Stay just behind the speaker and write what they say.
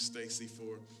Stacy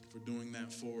for doing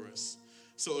that for us.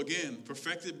 So again,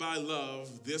 perfected by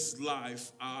love, this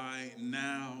life I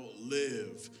now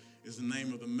live is the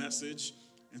name of the message.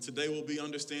 And today we'll be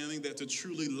understanding that to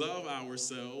truly love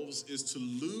ourselves is to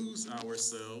lose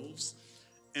ourselves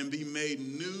and be made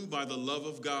new by the love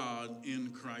of God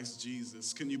in Christ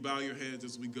Jesus. Can you bow your heads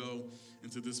as we go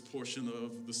into this portion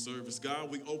of the service?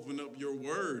 God, we open up your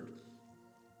word.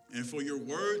 And for your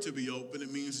word to be open,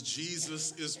 it means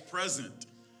Jesus is present.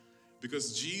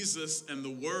 Because Jesus and the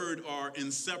Word are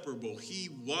inseparable. He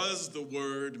was the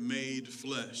Word made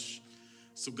flesh.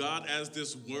 So God, as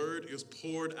this Word is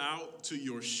poured out to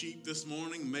your sheep this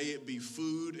morning, may it be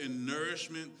food and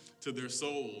nourishment to their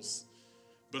souls.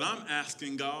 But I'm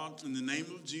asking, God, in the name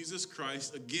of Jesus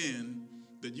Christ, again,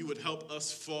 that you would help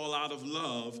us fall out of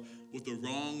love with the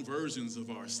wrong versions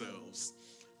of ourselves.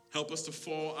 Help us to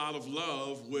fall out of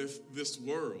love with this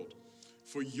world.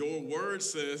 For your word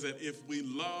says that if we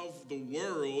love the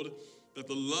world, that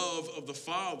the love of the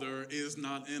Father is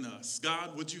not in us.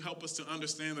 God, would you help us to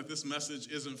understand that this message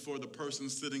isn't for the person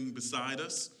sitting beside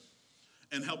us?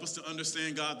 And help us to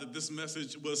understand, God, that this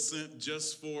message was sent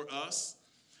just for us,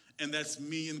 and that's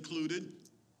me included.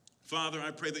 Father,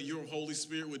 I pray that your Holy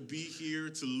Spirit would be here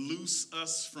to loose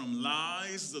us from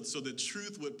lies so that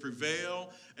truth would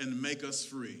prevail and make us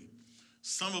free.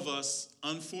 Some of us,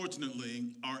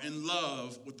 unfortunately, are in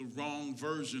love with the wrong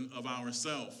version of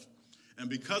ourselves. And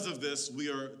because of this, we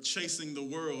are chasing the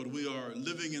world, we are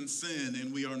living in sin,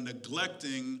 and we are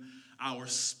neglecting our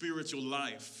spiritual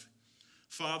life.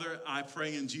 Father, I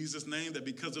pray in Jesus' name that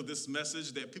because of this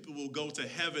message, that people will go to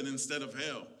heaven instead of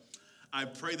hell. I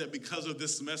pray that because of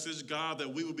this message, God,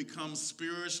 that we will become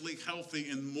spiritually healthy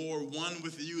and more one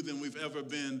with you than we've ever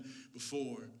been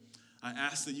before. I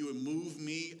ask that you would move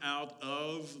me out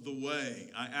of the way.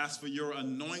 I ask for your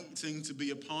anointing to be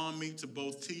upon me to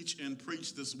both teach and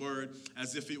preach this word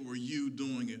as if it were you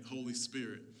doing it, Holy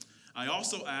Spirit. I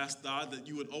also ask, God, that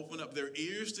you would open up their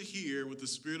ears to hear what the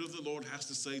Spirit of the Lord has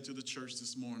to say to the church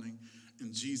this morning.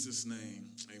 In Jesus'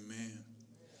 name, amen.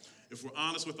 If we're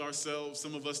honest with ourselves,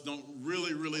 some of us don't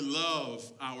really love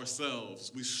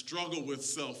ourselves. We struggle with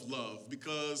self-love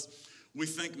because we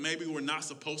think maybe we're not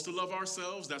supposed to love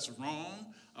ourselves. That's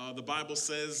wrong. The Bible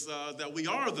says that we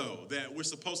are, though, that we're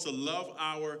supposed to love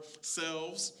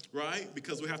ourselves, right?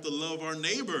 Because we have to love our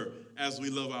neighbor as we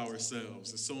love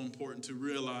ourselves. It's so important to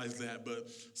realize that. But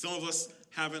some of us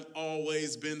haven't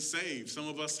always been saved. Some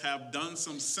of us have done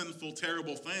some sinful,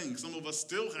 terrible things. Some of us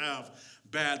still have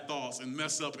bad thoughts and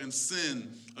mess up and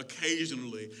sin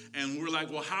occasionally. And we're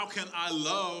like, well, how can I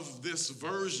love this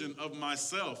version of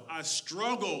myself? I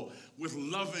struggle with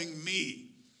loving me.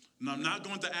 And I'm not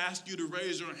going to ask you to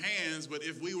raise your hands, but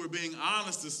if we were being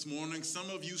honest this morning, some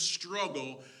of you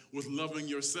struggle with loving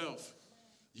yourself.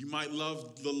 You might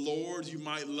love the Lord, you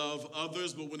might love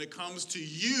others, but when it comes to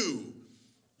you,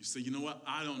 you say, you know what?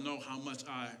 I don't know how much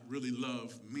I really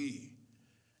love me.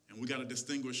 And we got to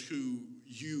distinguish who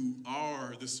you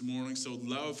are this morning so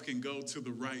love can go to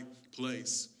the right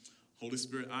place. Holy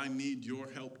Spirit, I need your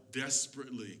help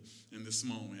desperately in this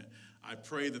moment. I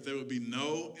pray that there will be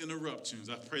no interruptions.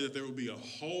 I pray that there will be a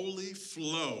holy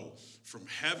flow from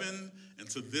heaven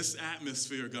into this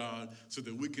atmosphere, God, so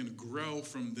that we can grow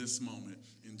from this moment.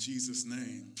 In Jesus'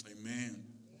 name, amen.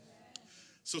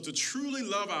 So to truly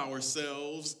love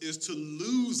ourselves is to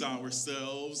lose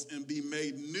ourselves and be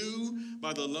made new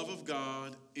by the love of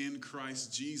God in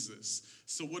Christ Jesus.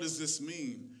 So what does this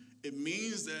mean? It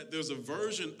means that there's a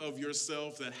version of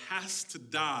yourself that has to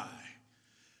die.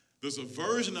 There's a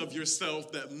version of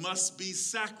yourself that must be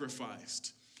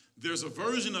sacrificed. There's a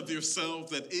version of yourself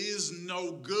that is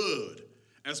no good.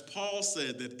 As Paul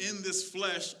said, that in this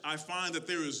flesh, I find that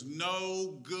there is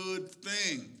no good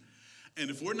thing. And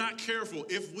if we're not careful,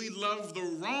 if we love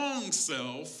the wrong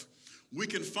self, we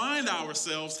can find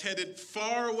ourselves headed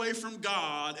far away from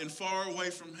God and far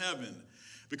away from heaven.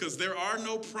 Because there are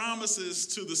no promises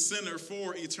to the sinner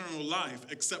for eternal life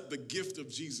except the gift of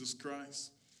Jesus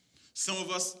Christ. Some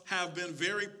of us have been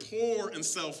very poor in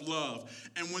self-love.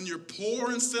 And when you're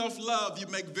poor in self-love, you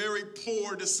make very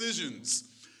poor decisions.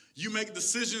 You make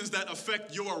decisions that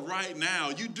affect your right now.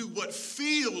 You do what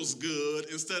feels good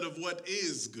instead of what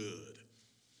is good.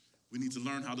 We need to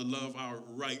learn how to love our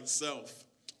right self.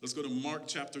 Let's go to Mark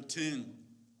chapter 10,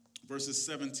 verses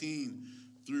 17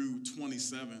 through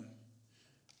 27.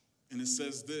 And it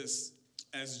says this: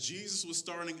 as Jesus was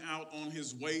starting out on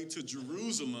his way to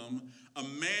Jerusalem, a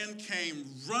man came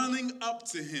running up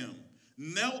to him,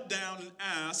 knelt down and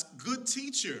asked, "Good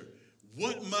teacher,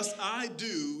 what must I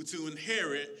do to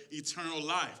inherit eternal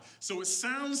life?" So it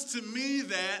sounds to me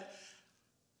that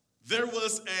there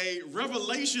was a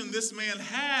revelation this man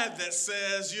had that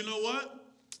says, you know what?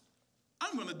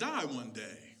 I'm going to die one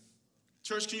day.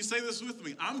 Church, can you say this with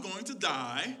me? I'm going to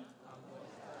die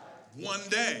one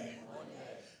day.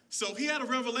 So he had a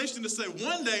revelation to say,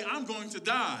 one day I'm going to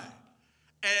die.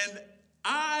 And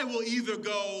I will either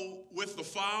go with the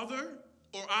Father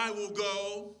or I will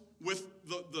go with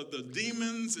the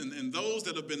demons and those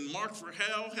that have been marked for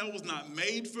hell. Hell was not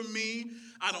made for me.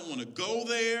 I don't want to go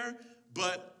there.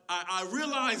 But I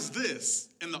realize this,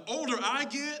 and the older I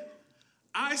get,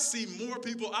 I see more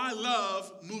people I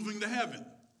love moving to heaven.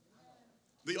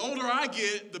 The older I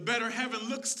get, the better heaven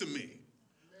looks to me.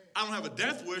 I don't have a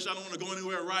death wish. I don't want to go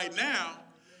anywhere right now.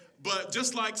 But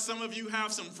just like some of you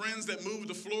have some friends that moved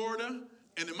to Florida,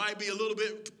 and it might be a little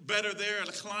bit better there,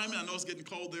 the climate. I know it's getting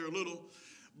cold there a little.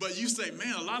 But you say,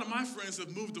 man, a lot of my friends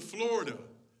have moved to Florida.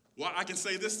 Well, I can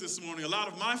say this morning. A lot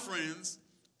of my friends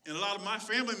and a lot of my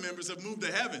family members have moved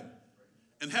to heaven.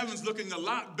 And heaven's looking a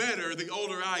lot better the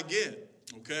older I get,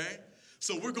 okay?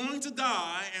 So we're going to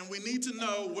die, and we need to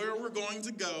know where we're going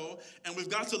to go, and we've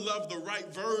got to love the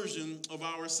right version of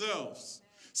ourselves.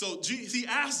 So he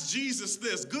asked Jesus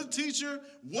this, good teacher,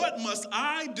 what must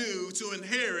I do to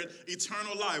inherit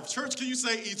eternal life? Church, can you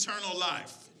say eternal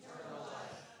life? Eternal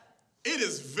life. It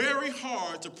is very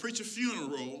hard to preach a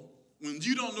funeral when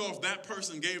you don't know if that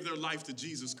person gave their life to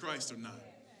Jesus Christ or not.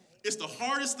 It's the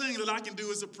hardest thing that I can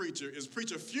do as a preacher is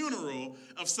preach a funeral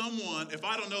of someone if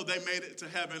I don't know they made it to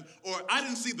heaven, or I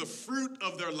didn't see the fruit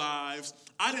of their lives.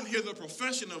 I didn't hear the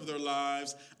profession of their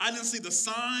lives. I didn't see the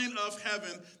sign of heaven,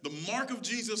 the mark of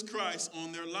Jesus Christ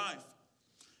on their life.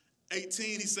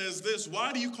 18, he says this,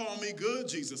 why do you call me good,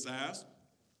 Jesus asked.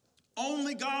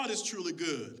 Only God is truly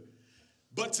good.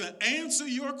 But to answer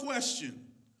your question,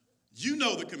 you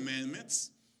know the commandments.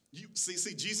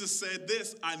 See, Jesus said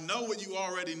this, I know what you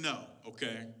already know,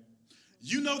 okay?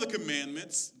 You know the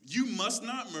commandments. You must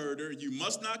not murder. You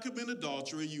must not commit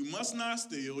adultery. You must not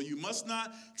steal. You must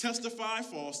not testify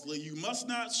falsely. You must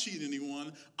not cheat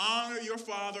anyone. Honor your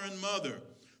father and mother.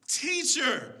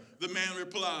 Teacher, the man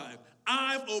replied,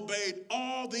 I've obeyed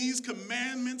all these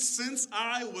commandments since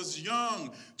I was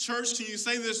young. Church, can you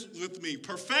say this with me?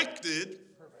 Perfected.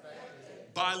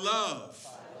 By love.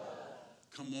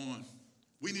 Come on.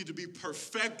 We need to be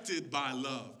perfected by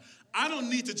love. I don't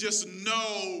need to just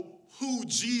know who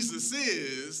Jesus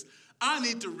is. I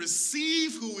need to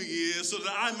receive who he is so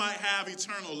that I might have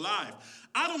eternal life.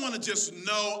 I don't want to just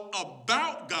know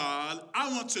about God. I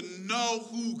want to know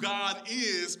who God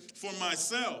is for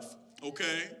myself,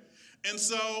 okay? And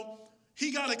so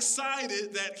he got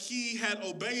excited that he had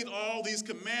obeyed all these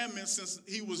commandments since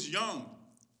he was young.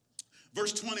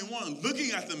 Verse 21,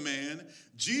 looking at the man,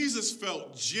 Jesus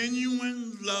felt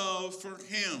genuine love for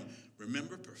him.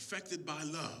 Remember, perfected by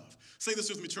love. Say this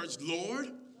with me, church. Lord,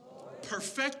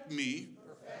 perfect me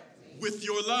with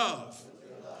your love.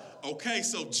 Okay,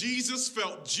 so Jesus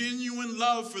felt genuine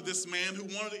love for this man who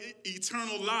wanted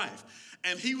eternal life.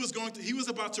 And he was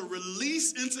about to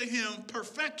release into him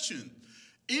perfection.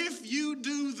 If you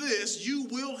do this, you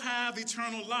will have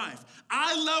eternal life.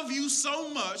 I love you so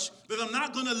much that I'm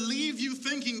not going to leave you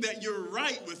thinking that you're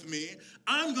right with me.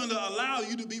 I'm going to allow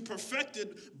you to be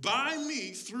perfected by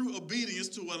me through obedience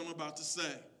to what I'm about to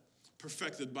say.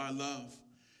 Perfected by love.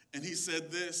 And he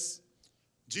said this.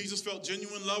 Jesus felt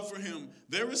genuine love for him.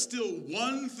 There is still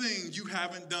one thing you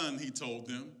haven't done, he told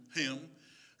him.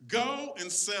 Go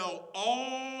and sell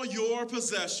all your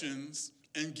possessions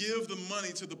and give the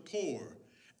money to the poor,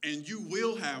 and you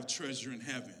will have treasure in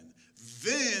heaven.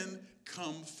 Then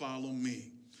come follow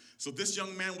me. So this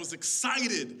young man was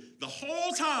excited the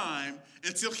whole time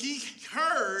until he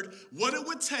heard what it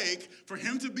would take for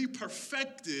him to be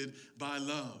perfected by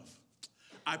love.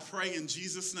 I pray in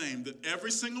Jesus' name that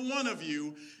every single one of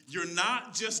you, you're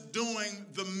not just doing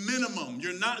the minimum.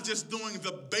 You're not just doing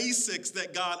the basics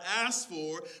that God asked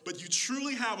for, but you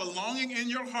truly have a longing in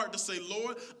your heart to say,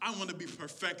 Lord, I want to be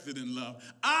perfected in love.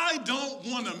 I don't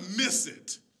want to miss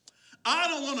it. I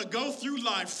don't want to go through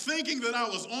life thinking that I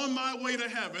was on my way to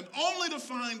heaven only to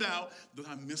find out that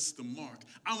I missed the mark.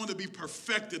 I want to be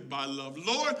perfected by love.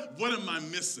 Lord, what am I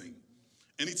missing?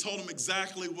 And he told him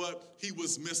exactly what he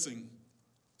was missing.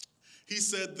 He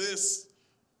said this,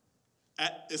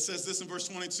 it says this in verse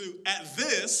 22, at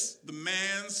this, the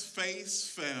man's face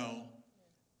fell,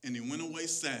 and he went away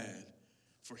sad,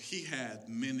 for he had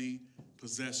many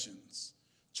possessions.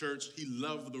 Church, he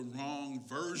loved the wrong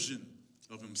version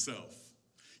of himself.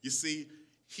 You see,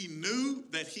 he knew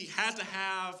that he had to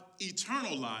have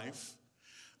eternal life,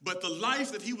 but the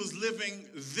life that he was living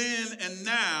then and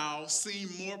now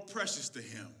seemed more precious to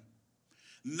him.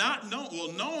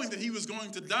 Knowing that he was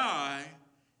going to die,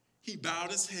 he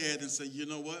bowed his head and said, you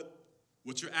know what?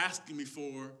 What you're asking me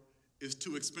for is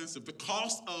too expensive. The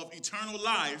cost of eternal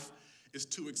life is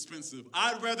too expensive.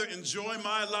 I'd rather enjoy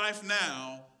my life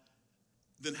now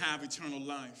than have eternal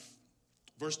life.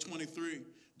 Verse 23,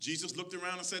 Jesus looked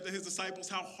around and said to his disciples,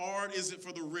 how hard is it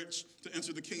for the rich to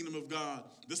enter the kingdom of God?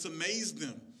 This amazed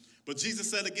them. But Jesus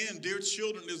said again, dear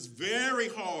children, it is very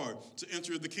hard to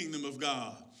enter the kingdom of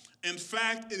God. In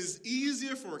fact, it is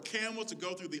easier for a camel to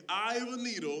go through the eye of a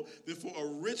needle than for a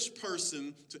rich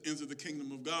person to enter the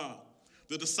kingdom of God.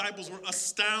 The disciples were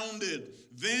astounded.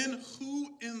 Then who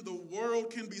in the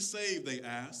world can be saved, they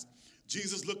asked.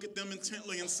 Jesus looked at them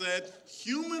intently and said,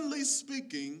 humanly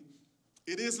speaking,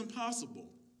 it is impossible,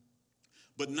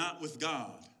 but not with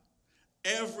God.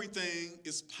 Everything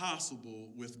is possible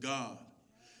with God.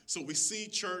 So we see,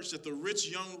 church, that the rich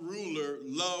young ruler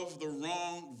loved the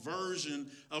wrong version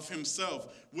of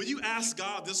himself. Will you ask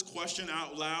God this question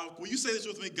out loud? Will you say this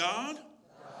with me? God,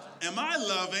 am I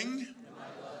loving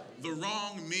the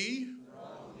wrong me?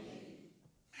 Man,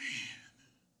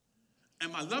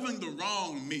 am I loving the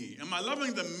wrong me? Am I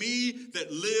loving the me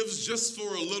that lives just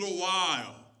for a little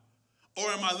while? Or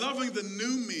am I loving the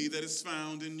new me that is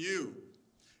found in you?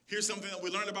 Here's something that we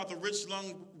learned about the rich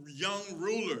young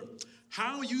ruler.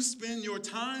 How you spend your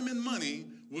time and money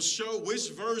will show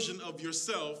which version of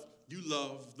yourself you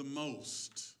love the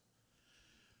most.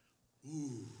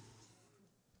 Ooh.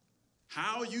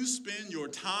 How you spend your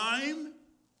time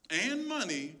and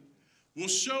money will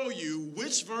show you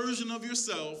which version of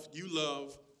yourself you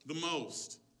love the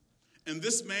most. And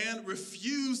this man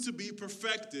refused to be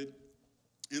perfected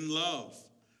in love.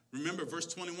 Remember, verse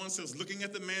 21 says, looking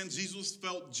at the man, Jesus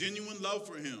felt genuine love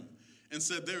for him and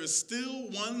said, there is still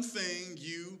one thing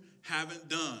you haven't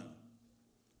done.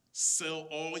 Sell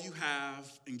all you have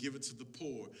and give it to the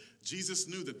poor. Jesus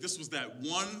knew that this was that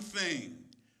one thing.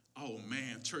 Oh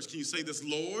man, church, can you say this?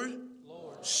 Lord,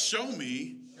 show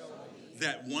me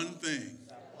that one thing.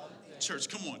 Church,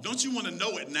 come on. Don't you want to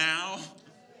know it now?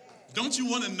 Don't you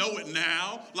want to know it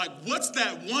now? Like, what's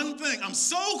that one thing? I'm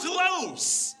so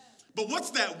close. But what's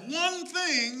that one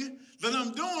thing that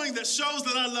I'm doing that shows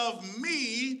that I love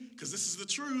me? Because this is the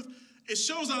truth. It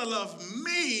shows that I love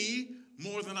me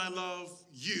more than I love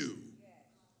you.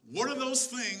 What are those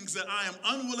things that I am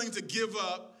unwilling to give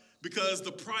up because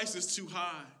the price is too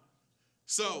high?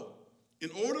 So, in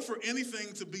order for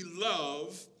anything to be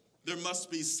love, there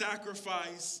must be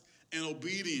sacrifice and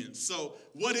obedience. So,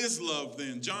 what is love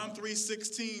then? John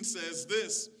 3:16 says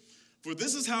this, for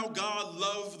this is how God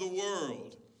loved the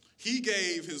world. He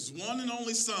gave his one and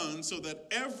only Son so that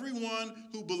everyone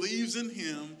who believes in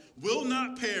him will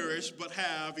not perish but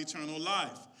have eternal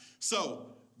life. So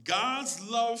God's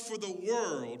love for the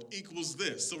world equals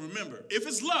this. So remember, if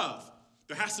it's love,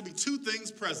 there has to be two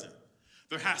things present.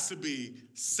 There has to be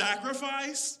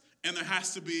sacrifice and there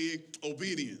has to be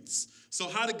obedience. So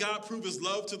how did God prove his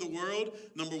love to the world?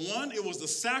 Number one, it was the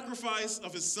sacrifice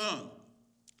of his Son.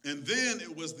 And then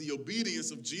it was the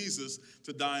obedience of Jesus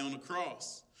to die on the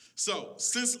cross. So,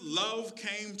 since love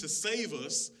came to save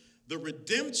us, the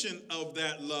redemption of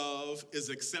that love is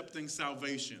accepting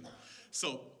salvation.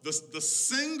 So, the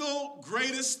single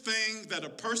greatest thing that a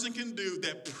person can do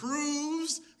that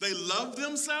proves they love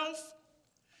themselves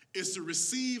is to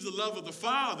receive the love of the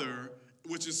Father,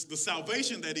 which is the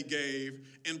salvation that he gave,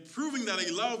 and proving that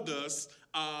he loved us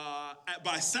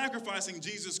by sacrificing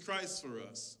Jesus Christ for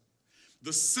us.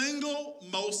 The single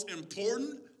most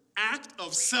important act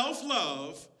of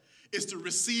self-love is to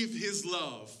receive his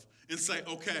love and say,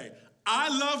 okay, I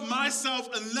love myself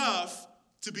enough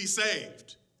to be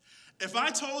saved. If I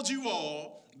told you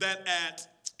all that at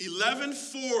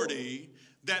 11:40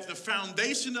 that the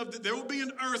foundation of there will be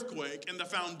an earthquake and the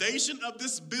foundation of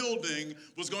this building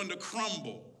was going to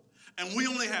crumble, and we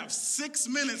only have 6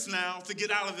 minutes now to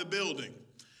get out of the building,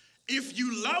 if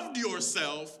you loved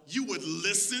yourself, you would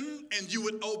listen and you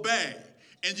would obey.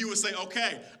 And you would say,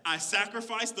 okay, I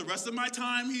sacrificed the rest of my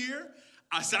time here.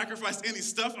 I sacrificed any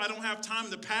stuff I don't have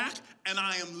time to pack, and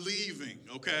I am leaving,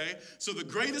 okay? So the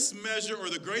greatest measure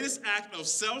or the greatest act of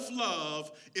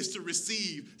self-love is to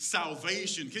receive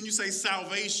salvation. Can you say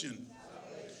salvation?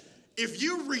 If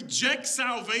you reject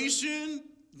salvation,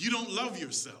 you don't love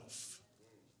yourself.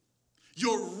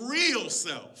 Your real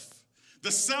self.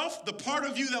 The self, the part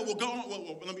of you that will go on,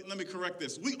 well, let me correct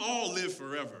this. We all live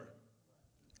forever.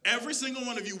 Every single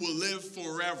one of you will live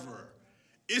forever.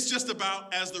 It's just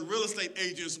about, as the real estate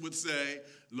agents would say,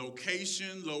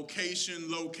 location, location,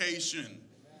 location.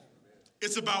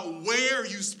 It's about where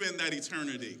you spend that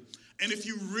eternity. And if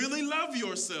you really love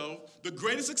yourself, the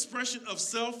greatest expression of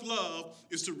self-love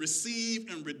is to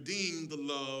receive and redeem the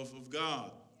love of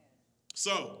God.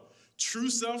 So,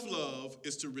 True self-love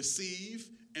is to receive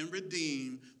and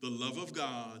redeem the love of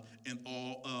God and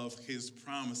all of his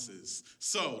promises.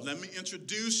 So let me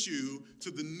introduce you to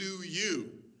the new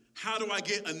you. How do I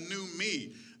get a new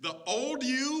me? The old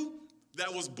you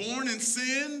that was born in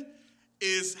sin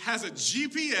has a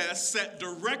GPS set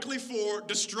directly for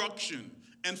destruction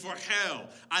and for hell.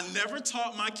 I never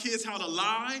taught my kids how to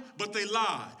lie, but they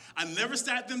lie. I never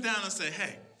sat them down and said,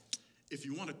 hey, if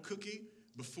you want a cookie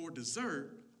before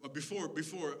dessert, or before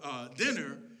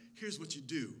dinner, here's what you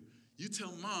do. You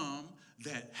tell mom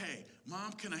that, hey,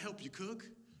 mom, can I help you cook?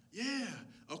 Yeah.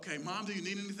 Okay, mom, do you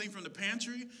need anything from the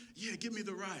pantry? Yeah, give me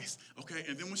the rice. Okay,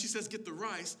 and then when she says get the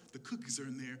rice, the cookies are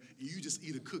in there, and you just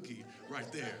eat a cookie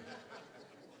right there.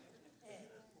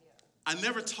 I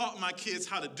never taught my kids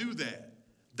how to do that.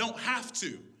 Don't have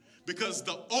to, because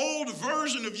the old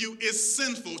version of you is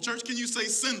sinful. Church, can you say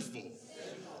sinful?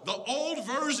 The old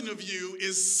version of you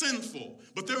is sinful,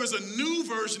 but there is a new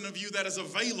version of you that is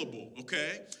available,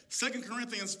 okay? 2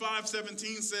 Corinthians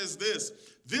 5:17 says this.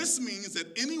 This means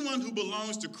that anyone who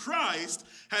belongs to Christ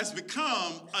has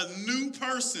become a new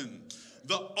person.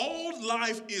 The old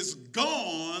life is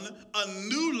gone, a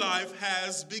new life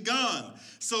has begun.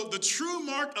 So the true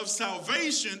mark of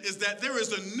salvation is that there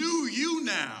is a new you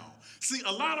now. See,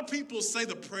 a lot of people say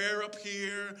the prayer up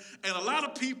here, and a lot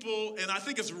of people, and I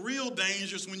think it's real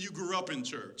dangerous when you grew up in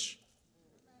church.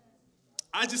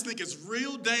 I just think it's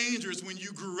real dangerous when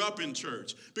you grew up in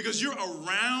church because you're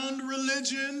around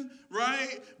religion,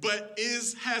 right? But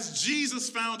has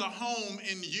Jesus found a home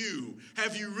in you?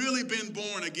 Have you really been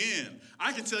born again?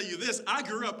 I can tell you this. I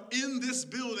grew up in this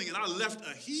building and I left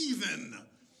a heathen.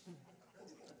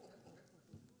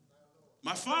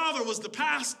 My father was the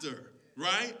pastor,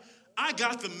 right? I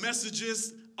got the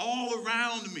messages all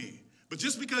around me. But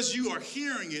just because you are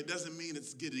hearing it doesn't mean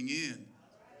it's getting in.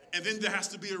 And then there has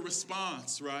to be a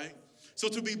response, right? So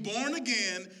to be born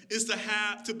again is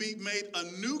to be made a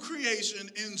new creation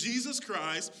in Jesus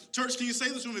Christ. Church, can you say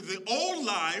this with me? The old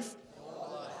life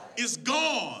is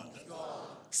gone.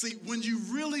 See, when you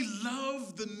really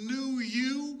love the new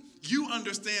you, you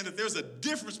understand that there's a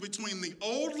difference between the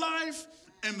old life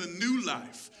and the new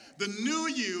life. The new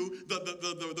you,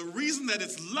 the reason that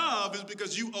it's love is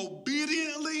because you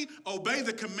obediently obey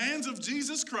the commands of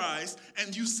Jesus Christ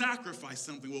and you sacrifice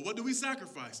something. Well, what do we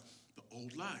sacrifice? The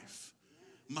old life,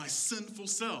 my sinful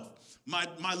self, my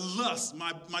lust,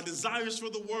 my desires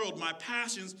for the world, my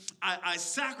passions. I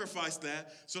sacrifice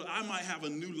that so that I might have a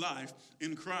new life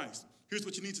in Christ. Here's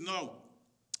what you need to know.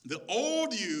 The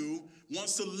old you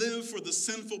wants to live for the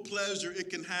sinful pleasure it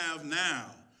can have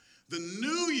now. The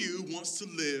new you wants to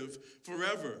live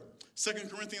forever. 2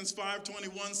 Corinthians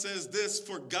 5:21 says this,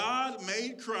 for God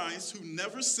made Christ, who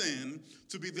never sinned,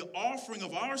 to be the offering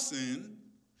of our sin,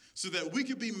 so that we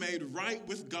could be made right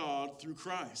with God through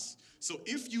Christ. So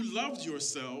if you loved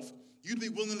yourself, you'd be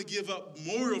willing to give up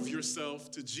more of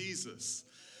yourself to Jesus.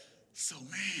 So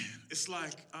man, it's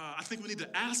like, I think we need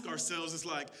to ask ourselves, it's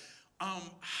like,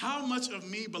 how much of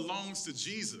me belongs to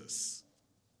Jesus?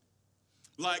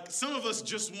 Like, some of us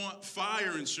just want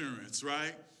fire insurance,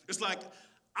 right? It's like,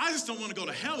 I just don't want to go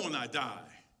to hell when I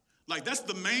die. Like, that's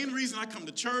the main reason I come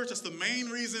to church. That's the main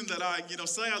reason that I,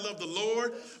 say I love the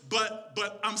Lord.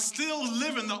 But I'm still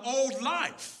living the old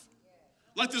life.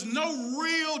 Like, there's no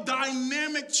real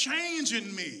dynamic change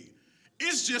in me.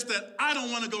 It's just that I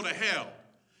don't want to go to hell.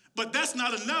 But that's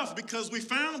not enough, because we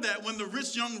found that when the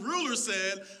rich young ruler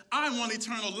said, I want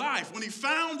eternal life. When he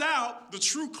found out the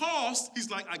true cost, he's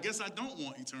like, I guess I don't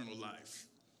want eternal life.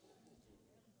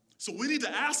 So we need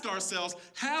to ask ourselves,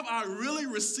 have I really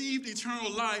received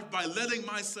eternal life by letting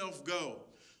myself go?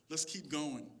 Let's keep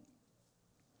going.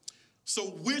 So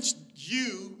which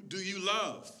you do you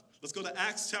love? Let's go to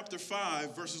Acts chapter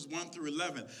 5, verses 1 through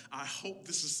 11. I hope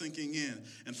this is sinking in.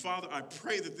 And Father, I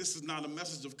pray that this is not a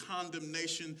message of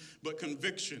condemnation, but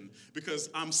conviction,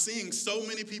 because I'm seeing so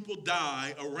many people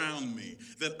die around me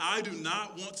that I do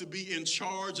not want to be in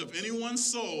charge of anyone's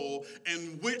soul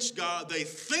in which, God, they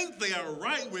think they are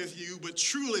right with you, but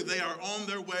truly they are on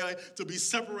their way to be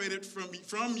separated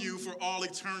from you for all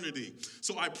eternity.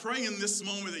 So I pray in this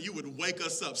moment that you would wake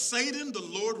us up. Satan, the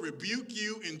Lord rebuke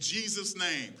you in Jesus'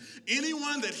 name.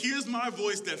 Anyone that hears my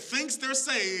voice that thinks they're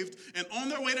saved and on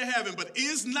their way to heaven but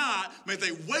is not, may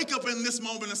they wake up in this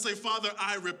moment and say, Father,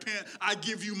 I repent. I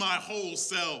give you my whole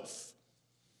self.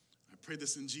 I pray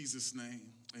this in Jesus' name.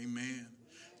 Amen.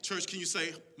 Church, can you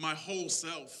say my whole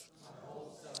self?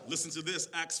 Listen to this,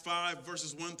 Acts 5,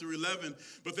 verses 1 through 11.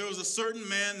 But there was a certain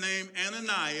man named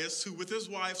Ananias who with his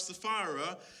wife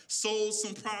Sapphira sold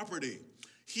some property.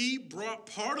 He brought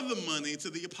part of the money to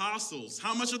the apostles.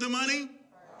 How much of the money?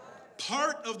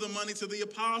 Part of the money to the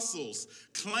apostles,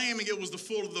 claiming it was the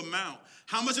full of the amount.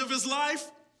 How much of his life?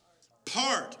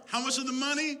 Part. How much of the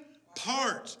money?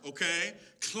 Part, okay?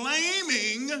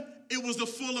 Claiming it was the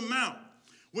full amount.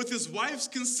 With his wife's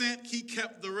consent, he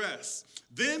kept the rest.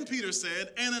 Then Peter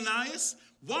said, Ananias,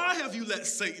 why have you let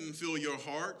Satan fill your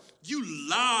heart? You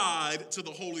lied to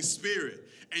the Holy Spirit,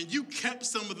 and you kept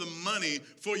some of the money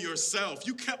for yourself.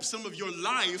 You kept some of your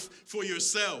life for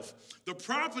yourself. The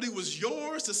property was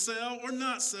yours to sell or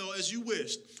not sell as you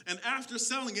wished. And after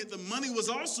selling it, the money was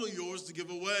also yours to give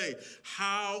away.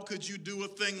 How could you do a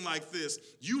thing like this?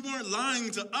 You weren't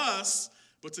lying to us,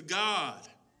 but to God.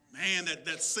 Man,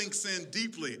 that sinks in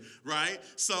deeply, right?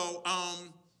 So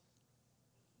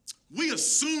we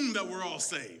assume that we're all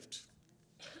saved.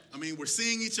 I mean, we're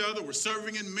seeing each other, we're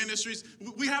serving in ministries.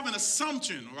 We have an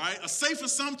assumption, right? A safe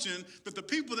assumption that the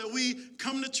people that we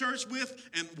come to church with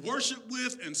and worship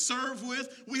with and serve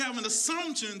with, we have an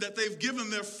assumption that they've given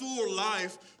their full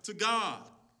life to God.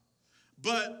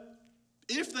 But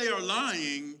if they are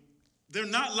lying, they're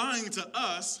not lying to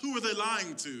us. Who are they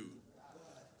lying to?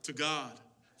 To God.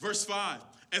 Verse 5,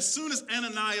 as soon as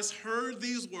Ananias heard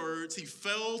these words, he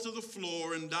fell to the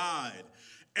floor and died.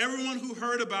 Everyone who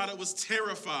heard about it was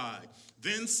terrified.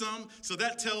 Then some, so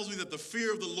that tells me that the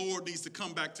fear of the Lord needs to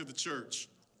come back to the church.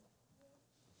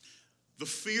 The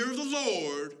fear of the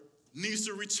Lord needs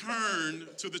to return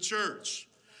to the church.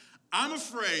 I'm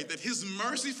afraid that his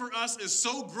mercy for us is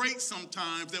so great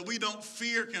sometimes that we don't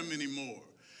fear him anymore.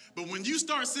 But when you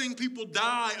start seeing people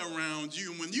die around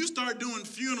you, and when you start doing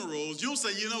funerals, you'll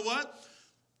say, you know what?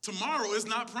 Tomorrow is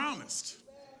not promised.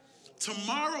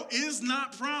 Tomorrow is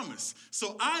not promised.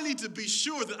 So I need to be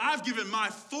sure that I've given my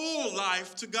full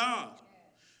life to God.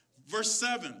 Verse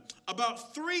 7,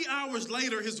 about 3 hours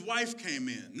later, his wife came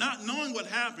in. Not knowing what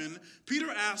happened, Peter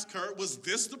asked her, was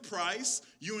this the price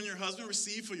you and your husband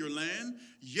received for your land?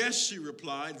 Yes, she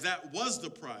replied, that was the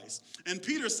price. And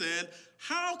Peter said,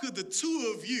 how could the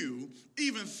two of you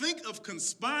even think of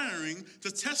conspiring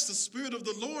to test the Spirit of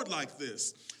the Lord like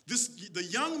this? The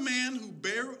young men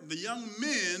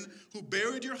who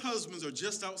buried your husbands are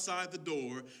just outside the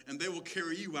door, and they will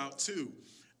carry you out too.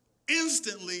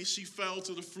 Instantly, she fell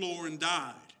to the floor and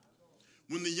died.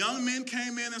 When the young men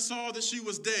came in and saw that she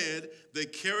was dead, they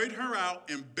carried her out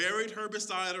and buried her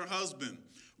beside her husband.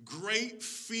 Great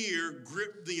fear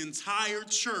gripped the entire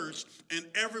church and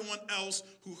everyone else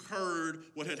who heard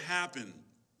what had happened.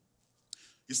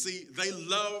 You see, they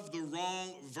loved the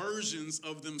wrong versions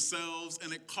of themselves,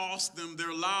 and it cost them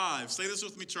their lives. Say this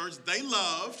with me, church. They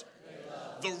loved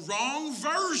the wrong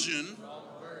version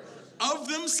of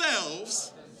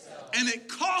themselves, and it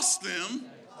cost them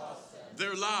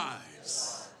their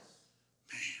lives.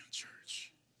 Man,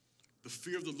 church, the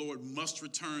fear of the Lord must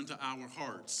return to our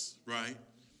hearts, right?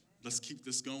 Let's keep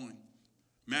this going.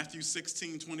 Matthew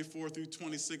 16, 24 through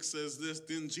 26 says this,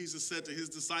 then Jesus said to his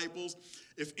disciples,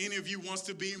 if any of you wants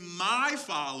to be my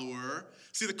follower,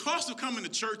 see, the cost of coming to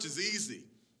church is easy.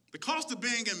 The cost of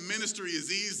being in ministry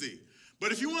is easy.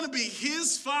 But if you want to be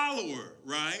his follower,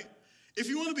 right? If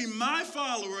you want to be my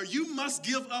follower, you must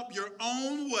give up your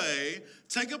own way,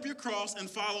 take up your cross, and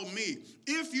follow me.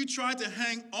 If you try to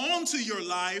hang on to your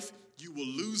life, you will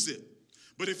lose it.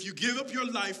 But if you give up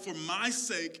your life for my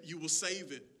sake, you will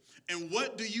save it. And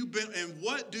what do you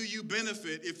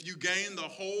benefit if you gain the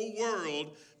whole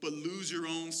world but lose your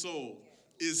own soul?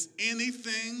 Is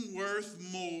anything worth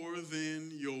more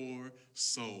than your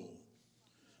soul?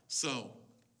 So,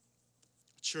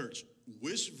 church,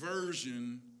 which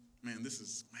version,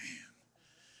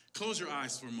 close your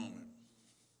eyes for a moment.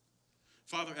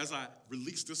 Father, as I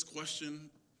release this question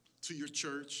to your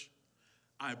church,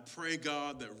 I pray,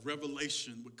 God, that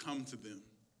revelation would come to them.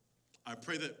 I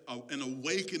pray that an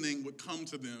awakening would come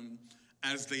to them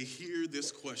as they hear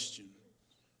this question.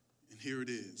 And here it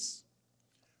is.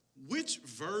 Which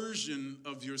version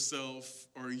of yourself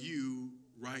are you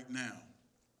right now?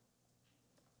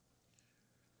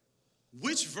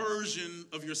 Which version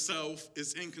of yourself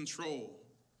is in control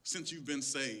since you've been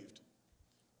saved?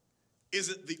 Is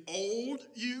it the old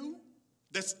you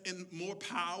that's in more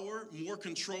power, more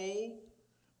control?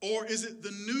 Or is it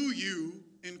the new you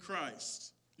in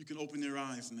Christ? You can open your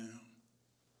eyes now.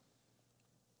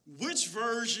 Which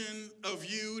version of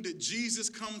you did Jesus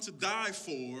come to die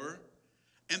for,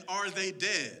 and are they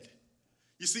dead?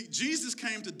 You see, Jesus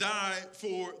came to die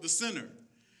for the sinner.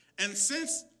 And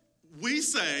since we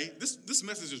say, this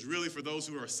message is really for those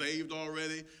who are saved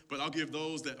already, but I'll give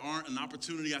those that aren't an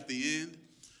opportunity at the end.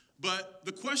 But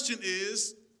the question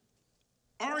is,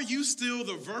 are you still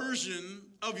the version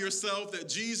of yourself that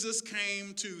Jesus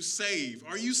came to save?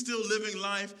 Are you still living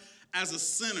life as a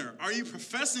sinner? Are you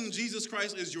professing Jesus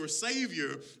Christ as your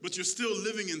Savior, but you're still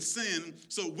living in sin?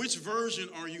 So which version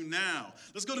are you now?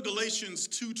 Let's go to Galatians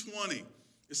 2:20.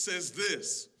 It says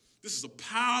this. This is a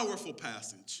powerful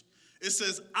passage. It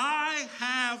says, I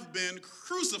have been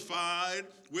crucified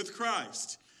with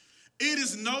Christ. It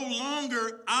is no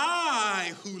longer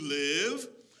I who live,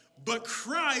 but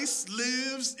Christ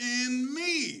lives in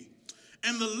me.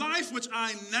 And the life which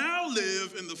I now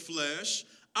live in the flesh,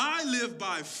 I live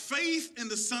by faith in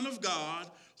the Son of God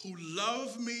who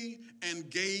loved me and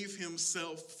gave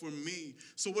himself for me.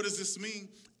 So what does this mean?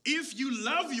 If you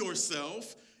love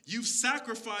yourself, you've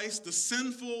sacrificed the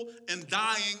sinful and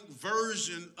dying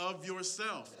version of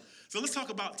yourself. So let's talk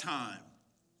about time.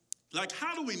 Like,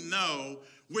 how do we know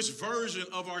which version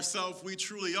of ourselves we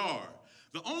truly are?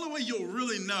 The only way you'll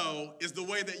really know is the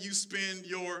way that you spend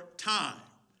your time,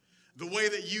 the way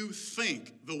that you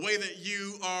think, the way that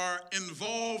you are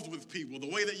involved with people, the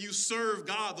way that you serve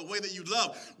God, the way that you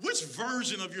love. Which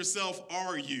version of yourself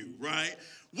are you, right?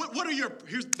 What are your,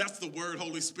 that's the word,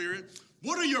 Holy Spirit.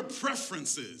 What are your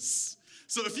preferences?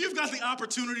 So if you've got the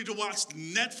opportunity to watch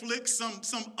Netflix,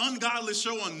 some ungodly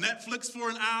show on Netflix for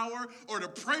an hour, or to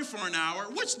pray for an hour,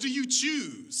 which do you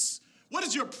choose? What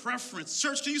is your preference?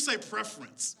 Church, can you say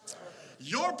preference?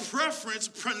 Your preference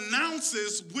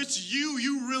pronounces which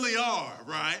you really are,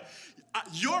 right?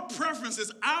 Your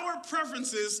preferences, our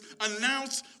preferences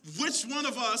announce which one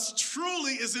of us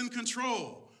truly is in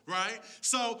control. Right?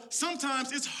 So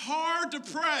sometimes it's hard to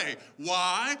pray.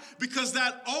 Why? Because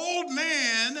that old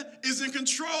man is in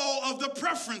control of the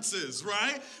preferences,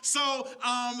 right? So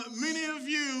many of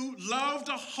you love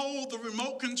to hold the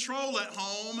remote control at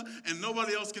home and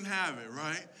nobody else can have it,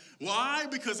 right? Why?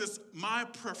 Because it's my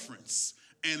preference.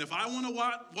 And if I want to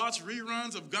watch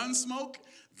reruns of Gunsmoke,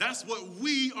 that's what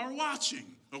we are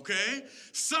watching, okay?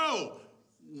 So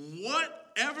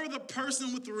whatever the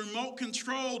person with the remote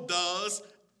control does,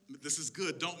 this is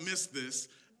good, don't miss this,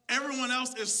 everyone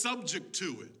else is subject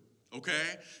to it,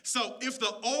 okay? So if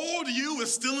the old you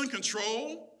is still in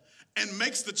control and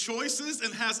makes the choices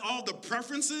and has all the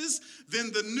preferences,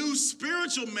 then the new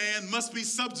spiritual man must be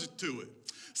subject to it.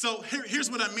 So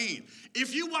here's what I mean.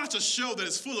 If you watch a show that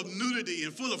is full of nudity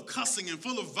and full of cussing and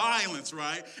full of violence,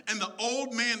 right, and the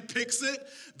old man picks it,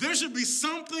 there should be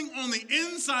something on the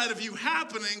inside of you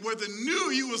happening where the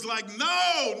new you is like, no,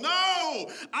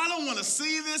 I don't want to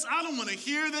see this. I don't want to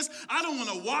hear this. I don't want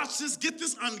to watch this. Get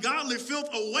this ungodly filth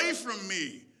away from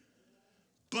me.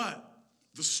 But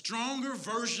the stronger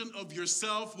version of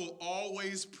yourself will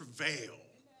always prevail.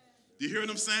 You hear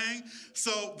what I'm saying?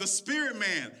 So the spirit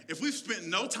man, if we've spent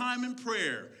no time in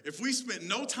prayer, if we spent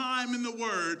no time in the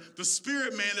word, the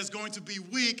spirit man is going to be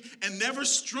weak and never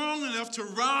strong enough to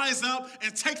rise up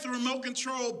and take the remote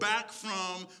control back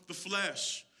from the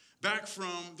flesh, back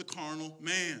from the carnal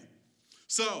man.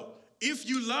 So if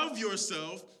you love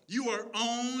yourself, you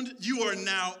are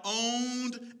now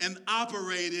owned and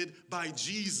operated by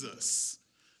Jesus.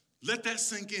 Let that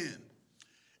sink in.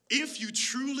 If you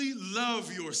truly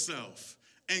love yourself,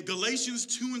 and Galatians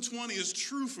 2:20 is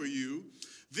true for you,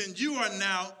 then you are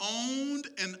now owned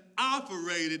and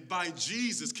operated by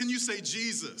Jesus. Can you say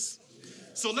Jesus?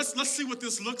 So let's see what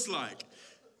this looks like.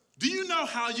 Do you know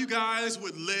how you guys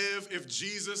would live if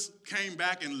Jesus came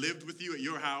back and lived with you at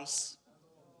your house?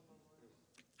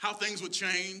 How things would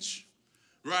change,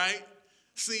 right?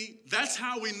 See, that's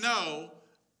how we know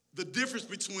the difference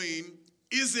between,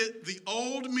 is it the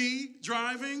old me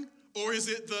driving or is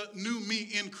it the new me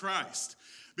in Christ?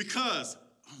 Because,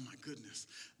 oh my goodness,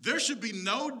 there should be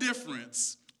no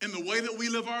difference in the way that we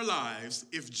live our lives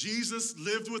if Jesus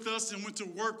lived with us and went to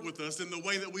work with us in the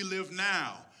way that we live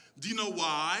now. Do you know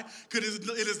why? Because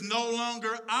it is no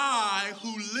longer I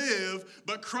who live,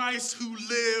 but Christ who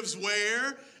lives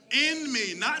where? In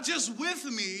me. Not just with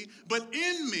me, but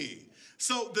in me.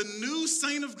 So the new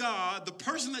saint of God, the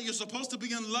person that you're supposed to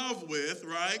be in love with,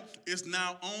 right, is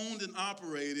now owned and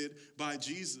operated by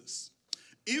Jesus.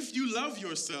 If you love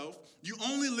yourself, you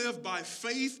only live by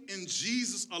faith in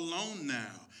Jesus alone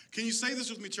now. Can you say this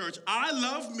with me, church? I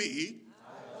love me,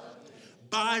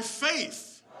 by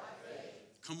faith.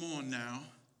 Come on now.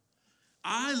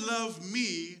 I love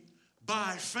me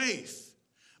by faith.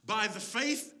 By the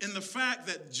faith in the fact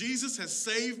that Jesus has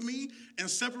saved me and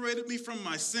separated me from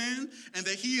my sin, and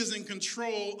that he is in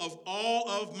control of all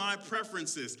of my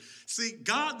preferences. See,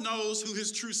 God knows who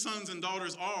his true sons and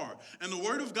daughters are. And the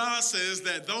word of God says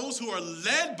that those who are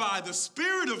led by the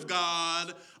Spirit of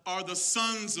God are the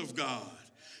sons of God.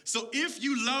 So if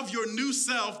you love your new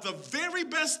self, the very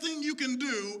best thing you can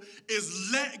do is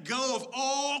let go of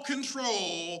all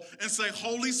control and say,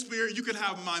 Holy Spirit, you can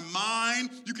have my mind,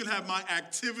 you can have my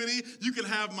activity, you can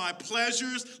have my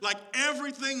pleasures. Like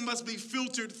everything must be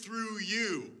filtered through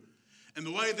you. And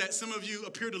the way that some of you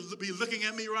appear to be looking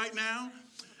at me right now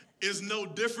is no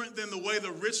different than the way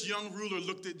the rich young ruler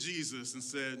looked at Jesus and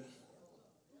said,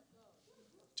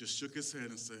 just shook his head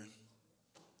and said,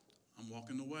 I'm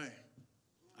walking away.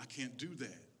 I can't do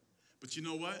that. But you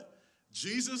know what?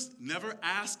 Jesus never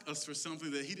asked us for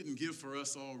something that he didn't give for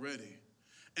us already.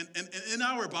 And in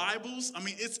our Bibles, I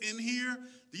mean, it's in here.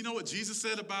 Do you know what Jesus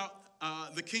said about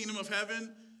the kingdom of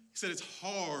heaven? He said it's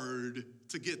hard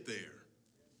to get there.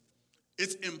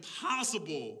 It's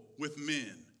impossible with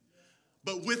men.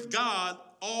 But with God,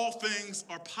 all things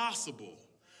are possible.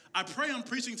 I pray I'm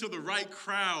preaching to the right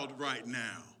crowd right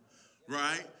now,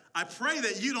 right? I pray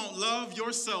that you don't love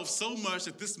yourself so much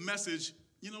that this message,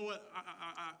 you know what,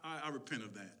 I repent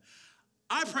of that.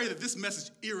 I pray that this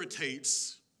message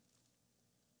irritates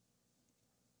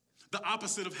the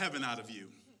opposite of heaven out of you.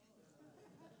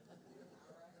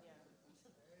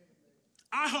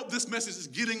 I hope this message is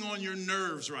getting on your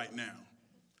nerves right now.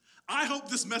 I hope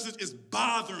this message is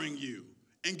bothering you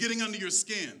and getting under your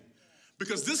skin,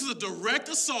 because this is a direct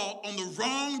assault on the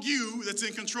wrong you that's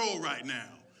in control right now.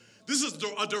 This is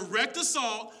a direct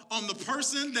assault on the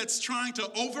person that's trying to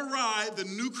override the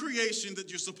new creation that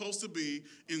you're supposed to be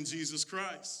in Jesus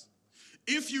Christ.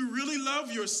 If you really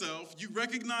love yourself, you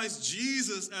recognize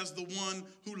Jesus as the one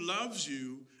who loves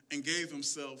you and gave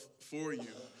himself for you.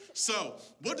 So,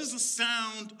 what does the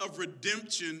sound of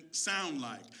redemption sound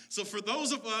like? So for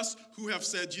those of us who have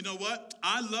said, you know what,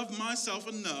 I love myself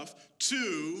enough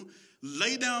to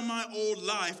lay down my old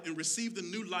life and receive the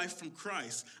new life from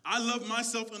Christ. I love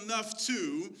myself enough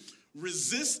to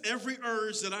resist every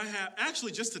urge that I have,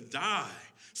 actually just to die.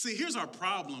 See, here's our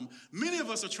problem. Many of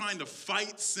us are trying to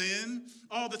fight sin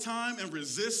all the time and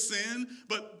resist sin,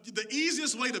 but the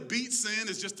easiest way to beat sin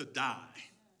is just to die.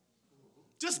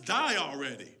 Just die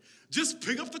already. Just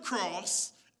pick up the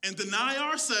cross and deny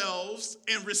ourselves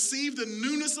and receive the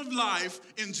newness of life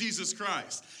in Jesus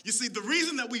Christ. You see, the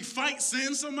reason that we fight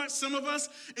sin so much, some of us,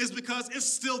 is because it's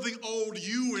still the old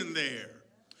you in there.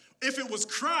 If it was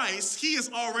Christ, he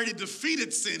has already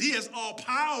defeated sin. He has all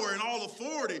power and all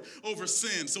authority over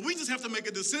sin. So we just have to make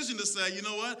a decision to say, you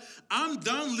know what? I'm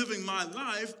done living my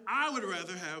life. I would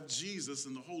rather have Jesus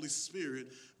and the Holy Spirit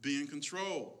be in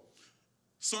control.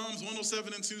 Psalms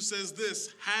 107:2 says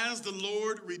this, has the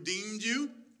Lord redeemed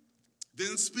you?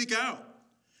 Then speak out.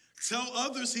 Tell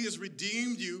others he has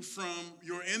redeemed you from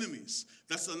your enemies.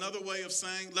 That's another way of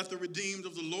saying, let the redeemed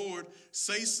of the Lord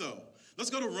say so.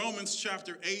 Let's go to Romans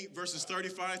chapter 8, verses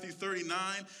 35 through 39,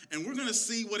 and we're going to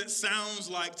see what it sounds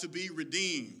like to be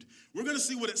redeemed. We're going to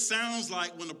see what it sounds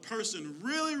like when a person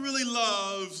really, really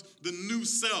loves the new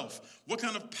self. What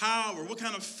kind of power, what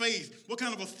kind of faith, what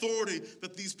kind of authority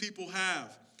that these people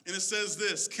have. And it says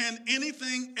this, can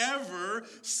anything ever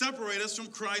separate us from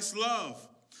Christ's love?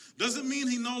 Does it mean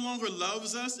he no longer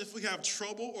loves us if we have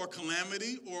trouble or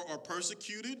calamity or are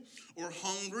persecuted or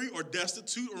hungry or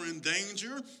destitute or in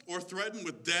danger or threatened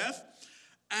with death?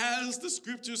 As the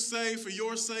scriptures say, for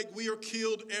your sake we are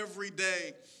killed every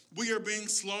day. We are being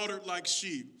slaughtered like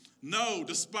sheep. No,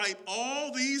 despite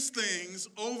all these things,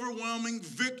 overwhelming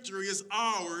victory is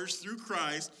ours through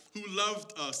Christ who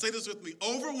loved us. Say this with me.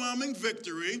 Overwhelming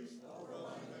victory.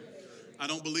 I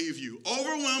don't believe you.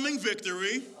 Overwhelming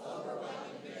victory,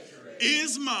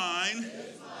 is mine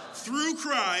through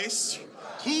Christ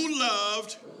who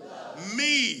loved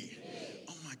me.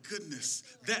 Oh my goodness.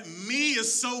 That me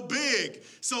is so big.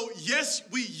 So yes,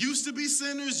 we used to be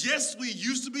sinners. Yes, we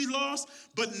used to be lost.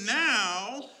 But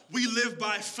now we live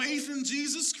by faith in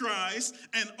Jesus Christ,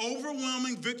 and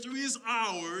overwhelming victory is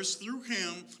ours through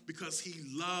him because he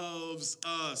loves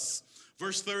us.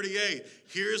 Verse 38,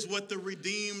 here's what the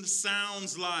redeemed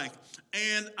sounds like.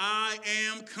 And I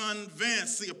am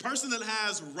convinced. See, a person that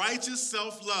has righteous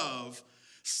self-love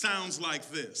sounds like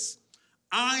this.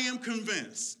 I am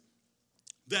convinced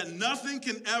that nothing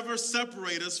can ever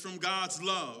separate us from God's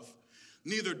love.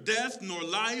 Neither death nor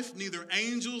life, neither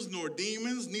angels nor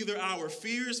demons, neither our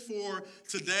fears for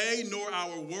today nor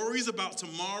our worries about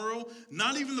tomorrow,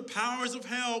 not even the powers of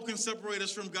hell can separate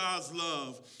us from God's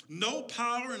love. No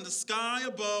power in the sky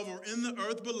above or in the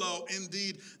earth below,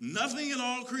 indeed, nothing in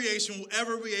all creation will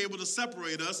ever be able to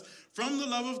separate us from the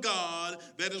love of God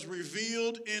that is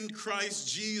revealed in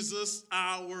Christ Jesus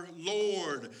our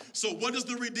Lord. So what does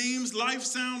the redeemed life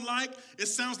sound like? It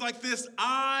sounds like this.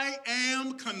 I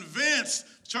am convinced.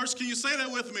 Church, can you say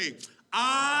that with me?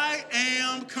 I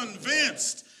am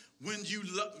convinced when you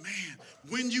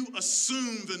when you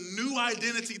assume the new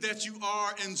identity that you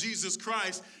are in Jesus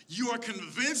Christ, you are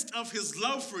convinced of his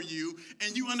love for you,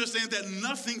 and you understand that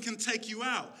nothing can take you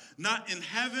out. Not in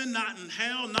heaven, not in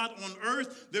hell, not on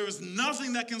earth. There is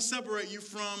nothing that can separate you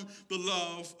from the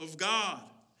love of God.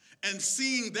 And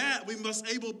seeing that, we must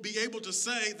be able to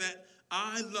say that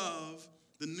I love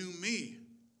the new me.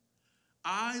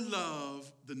 I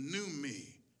love the new me.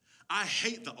 I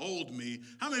hate the old me.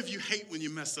 How many of you hate when you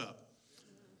mess up?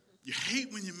 You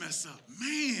hate when you mess up.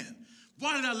 Man,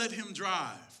 why did I let him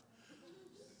drive?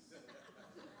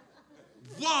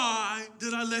 Why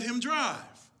did I let him drive?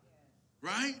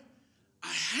 Right? I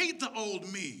hate the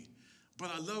old me,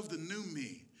 but I love the new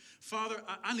me. Father,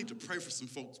 I need to pray for some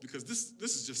folks because this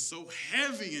is just so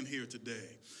heavy in here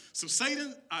today. So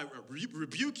Satan, I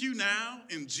rebuke you now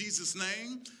in Jesus'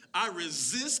 name. I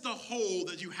resist the hold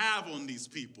that you have on these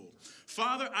people.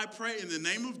 Father, I pray in the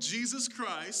name of Jesus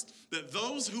Christ that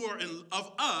those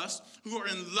of us who are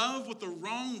in love with the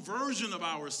wrong version of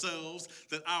ourselves,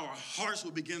 that our hearts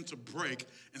will begin to break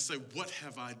and say, what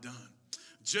have I done?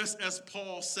 Just as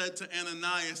Paul said to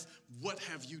Ananias, what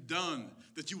have you done?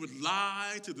 That you would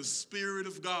lie to the Spirit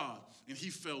of God. And he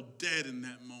fell dead in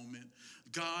that moment.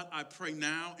 God, I pray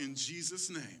now in Jesus'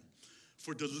 name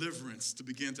for deliverance to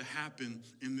begin to happen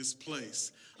in this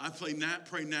place. I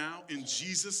pray now in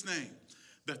Jesus' name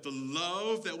that the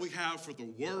love that we have for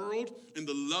the world and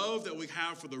the love that we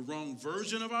have for the wrong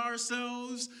version of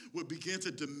ourselves would begin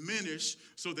to diminish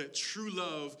so that true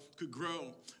love could grow.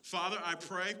 Father, I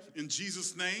pray in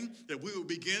Jesus' name that we will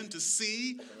begin to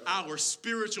see our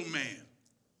spiritual man.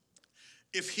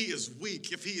 If he is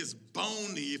weak, if he is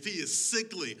bony, if he is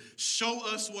sickly, show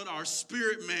us what our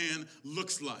spirit man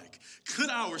looks like. Could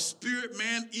our spirit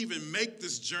man even make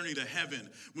this journey to heaven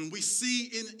when we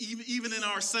see even in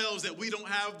ourselves that we don't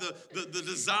have the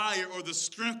desire or the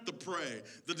strength to pray,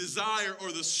 the desire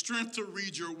or the strength to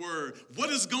read your word?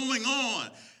 What is going on?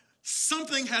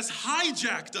 Something has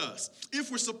hijacked us. If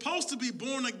we're supposed to be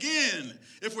born again,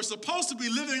 if we're supposed to be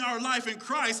living our life in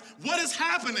Christ, what is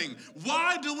happening?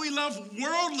 Why do we love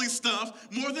worldly stuff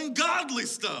more than godly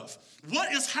stuff?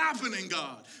 What is happening,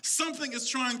 God? Something is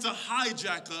trying to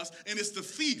hijack us, and it's the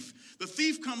thief. The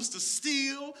thief comes to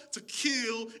steal, to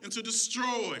kill, and to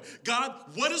destroy. God,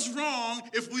 what is wrong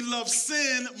if we love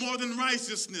sin more than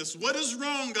righteousness? What is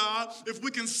wrong, God, if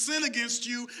we can sin against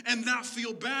you and not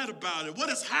feel bad about it? What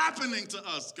is happening to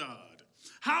us, God?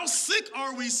 How sick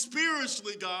are we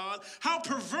spiritually, God? How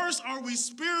perverse are we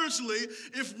spiritually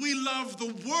if we love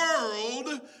the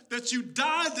world that you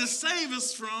died to save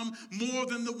us from more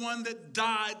than the one that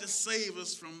died to save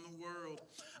us from the world?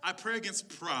 I pray against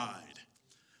pride.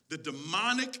 The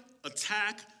demonic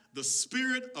attack, the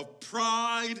spirit of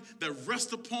pride that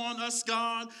rests upon us,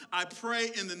 God, I pray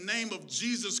in the name of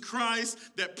Jesus Christ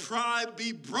that pride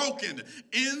be broken.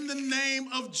 In the name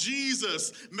of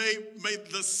Jesus, may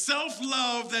the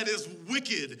self-love that is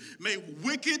wicked, may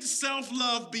wicked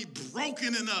self-love be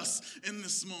broken in us in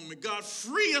this moment. God,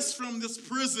 free us from this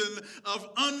prison of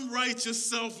unrighteous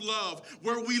self-love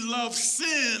where we love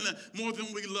sin more than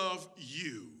we love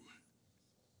you.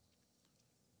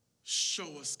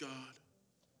 Show us, God,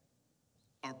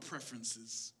 our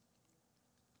preferences.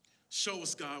 Show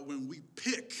us, God, when we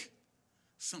pick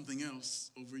something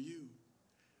else over you.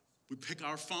 We pick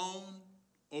our phone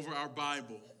over our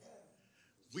Bible.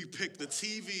 We pick the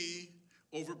TV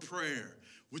over prayer.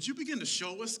 Would you begin to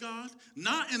show us, God,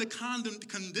 not in a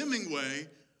condemning way,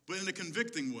 but in a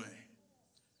convicting way?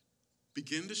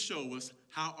 Begin to show us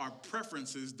how our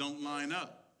preferences don't line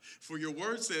up. For your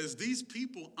word says, these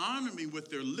people honor me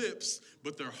with their lips,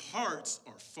 but their hearts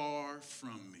are far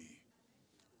from me.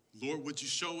 Lord, would you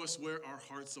show us where our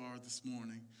hearts are this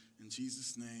morning? In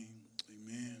Jesus' name,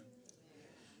 amen.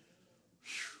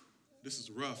 Whew. This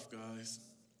is rough, guys.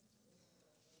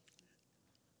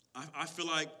 I feel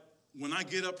like when I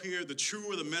get up here, the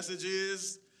truer the message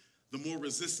is, the more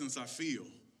resistance I feel.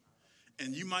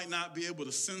 And you might not be able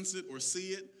to sense it or see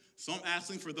it. So I'm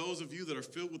asking for those of you that are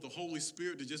filled with the Holy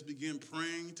Spirit to just begin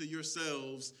praying to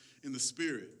yourselves in the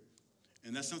Spirit.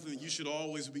 And that's something that you should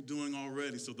always be doing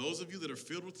already. So those of you that are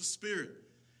filled with the Spirit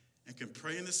and can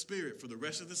pray in the Spirit for the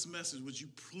rest of this message, would you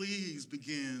please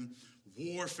begin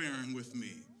warfaring with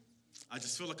me? I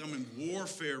just feel like I'm in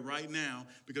warfare right now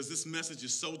because this message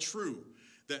is so true.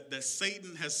 That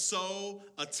Satan has so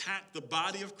attacked the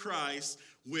body of Christ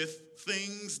with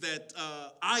things that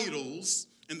idols.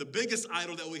 And the biggest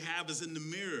idol that we have is in the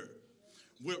mirror.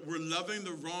 We're loving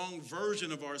the wrong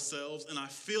version of ourselves, and I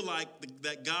feel like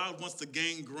that God wants to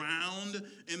gain ground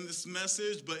in this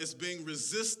message, but it's being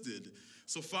resisted.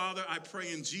 So, Father, I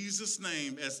pray in Jesus'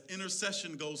 name as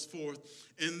intercession goes forth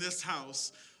in this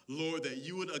house, Lord, that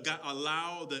you would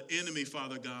allow the enemy,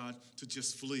 Father God, to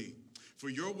just flee. For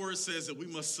your word says that we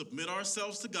must submit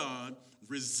ourselves to God,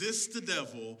 resist the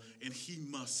devil, and he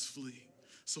must flee.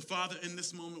 So, Father, in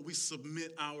this moment, we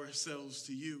submit ourselves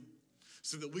to you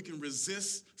so that we can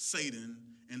resist Satan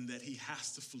and that he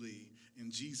has to flee.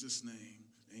 In Jesus' name,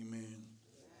 amen.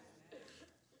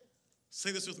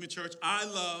 Say this with me, church. I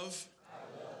love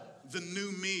the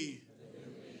new me.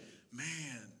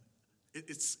 Man,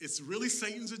 it's really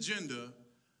Satan's agenda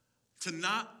to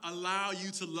not allow you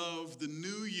to love the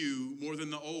new you more than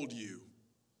the old you.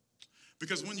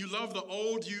 Because when you love the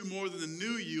old you more than the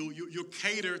new you, you'll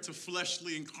cater to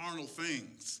fleshly and carnal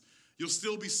things. You'll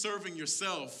still be serving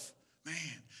yourself. Man,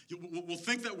 we'll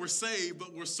think that we're saved,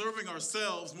 but we're serving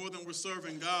ourselves more than we're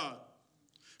serving God.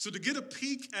 So to get a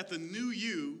peek at the new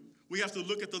you, we have to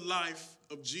look at the life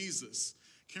of Jesus.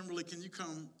 Kimberly, can you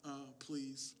come,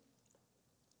 please?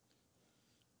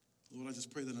 Lord, I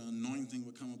just pray that an anointing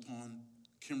would come upon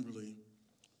Kimberly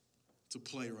to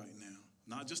play right now.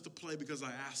 Not just to play because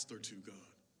I asked her to, God.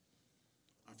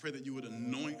 I pray that you would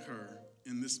anoint her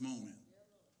in this moment.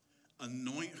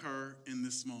 Anoint her in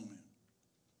this moment.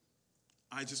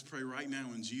 I just pray right now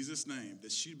in Jesus' name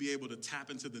that she'd be able to tap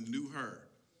into the new her.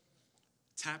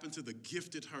 Tap into the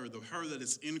gifted her, the her that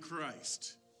is in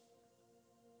Christ.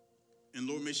 And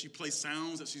Lord, may she play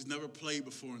sounds that she's never played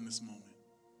before in this moment.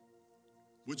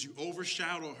 Would you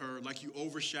overshadow her like you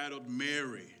overshadowed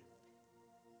Mary?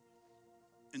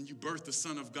 And you birthed the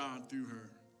Son of God through her.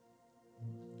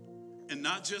 And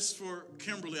not just for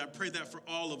Kimberly, I pray that for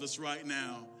all of us right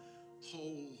now.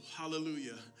 Oh,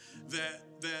 hallelujah.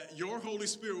 That your Holy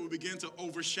Spirit will begin to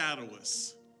overshadow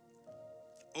us.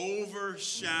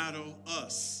 Overshadow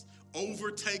us.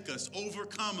 Overtake us.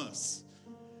 Overcome us.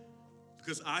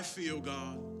 Because I feel,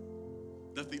 God,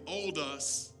 that the old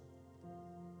us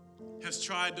has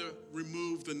tried to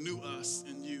remove the new us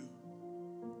in you.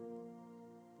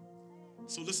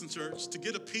 So listen, church, to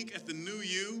get a peek at the new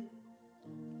you,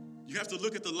 you have to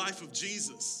look at the life of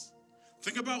Jesus.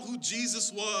 Think about who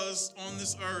Jesus was on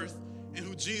this earth and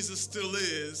who Jesus still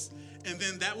is, and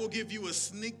then that will give you a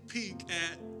sneak peek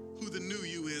at who the new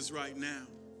you is right now.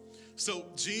 So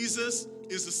Jesus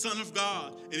is the Son of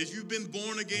God, and if you've been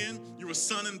born again, you're a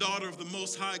son and daughter of the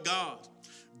Most High God.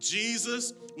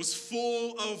 Jesus was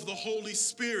full of the Holy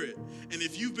Spirit. And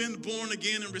if you've been born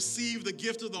again and received the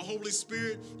gift of the Holy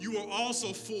Spirit, you are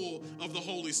also full of the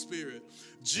Holy Spirit.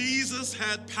 Jesus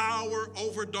had power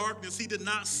over darkness. He did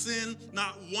not sin,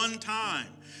 not one time.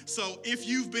 So if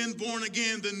you've been born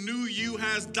again, the new you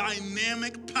has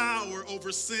dynamic power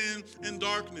over sin and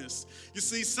darkness. You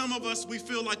see, some of us, we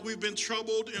feel like we've been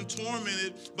troubled and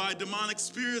tormented by demonic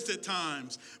spirits at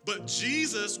times. But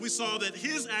Jesus, we saw that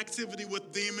his activity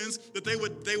with demons, that they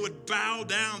would bow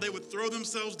down, they would throw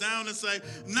themselves down and say,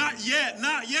 not yet,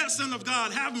 Son of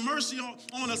God, have mercy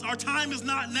on us. Our time is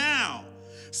not now.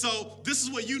 So this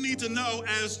is what you need to know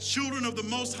as children of the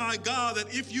Most High God,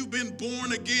 that if you've been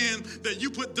born again, that you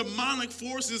put demonic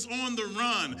forces on the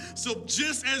run. So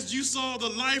just as you saw the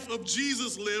life of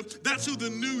Jesus live, that's who the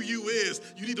new you is.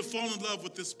 You need to fall in love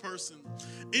with this person.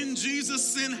 In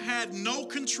Jesus, sin had no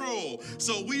control.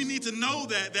 So we need to know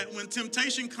that when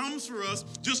temptation comes for us,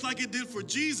 just like it did for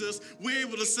Jesus, we're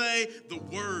able to say, the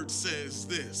word says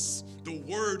this. The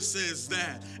word says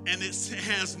that, and it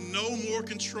has no more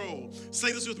control.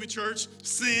 Say this with me, church.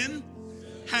 Sin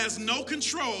has no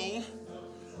control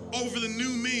over the new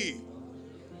me.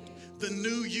 The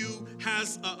new you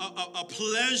has a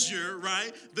pleasure,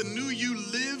 right? The new you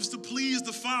lives to please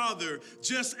the Father,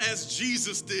 just as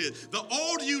Jesus did. The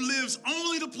old you lives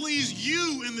only to please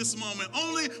you in this moment,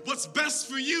 only what's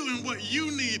best for you and what you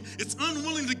need. It's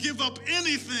unwilling to give up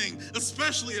anything,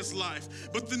 especially its life.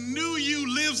 But the new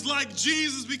you lives like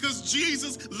Jesus because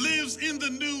Jesus lives in the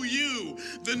new you.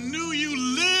 The new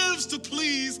you lives to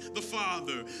please the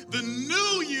Father. The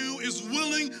new you is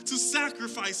willing to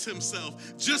sacrifice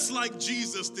himself, just like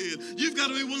Jesus did. You've got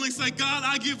to be willing to say, God,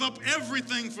 I give up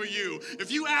everything for you.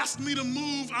 If you ask me to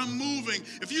move, I'm moving.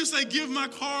 If you say, give my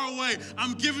car away,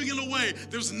 I'm giving it away.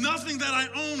 There's nothing that I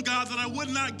own, God, that I would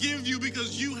not give you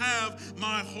because you have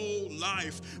my whole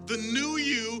life. The new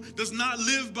you does not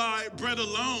live by bread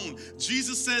alone.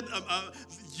 Jesus said,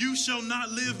 you shall not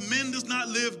live. Men does not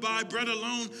live by bread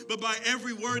alone, but by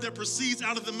every word that proceeds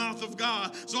out of the mouth of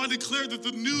God. So I declare that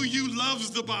the new you loves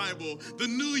the Bible. The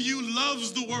new you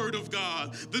loves the word of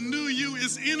God. The new you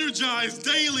is energized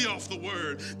daily off the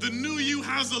word. The new you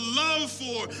has a love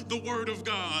for the word of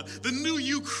God. The new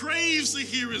you craves to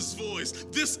hear his voice.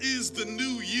 This is the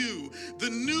new you. The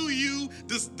new you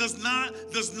does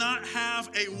not have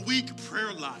a weak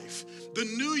prayer life. The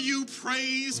new you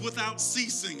prays without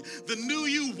ceasing. The new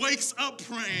you wakes up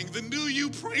praying. The new you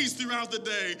prays throughout the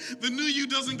day. The new you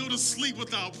doesn't go to sleep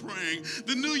without praying.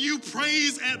 The new you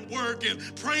prays at work and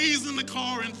prays in the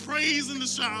car and prays in the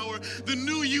shower. The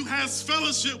new you has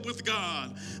fellowship with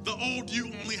God. The old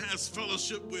you only has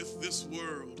fellowship with this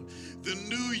world. The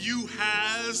new you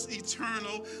has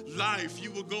eternal life.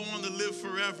 You will go on to live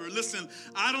forever. Listen,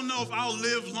 I don't know if I'll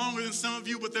live longer than some of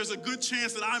you, but there's a good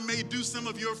chance that I may do some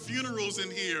of your funerals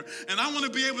in here. And I want to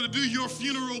be able to do your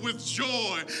funeral with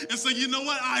joy and say, you know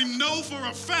what? I know for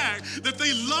a fact that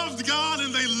they loved God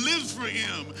and they lived for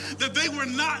him, that they were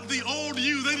not the old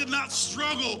you. They did not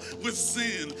struggle with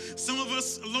sin. Some of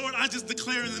us, Lord, I just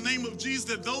declare in the name of Jesus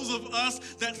that those of us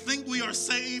that think we are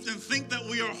saved and think that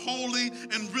we are holy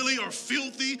and really are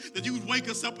filthy, that you would wake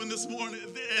us up in this morning,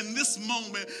 in this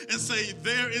moment, and say,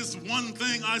 there is one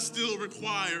thing I still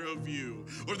require of you.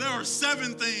 Or there are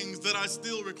 7 things that I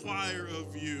still require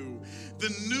of you. The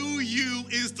new you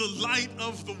is the light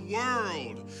of the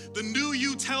world. The new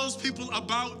you tells people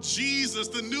about Jesus.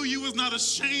 The new you is not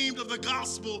ashamed of the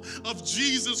gospel of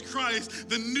Jesus Christ.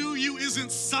 The new you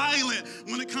isn't silent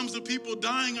when it comes to people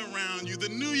dying around you. The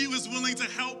new you is willing to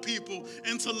help people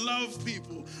and to love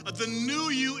people. The new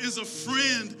you is a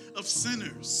friend of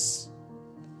sinners.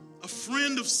 A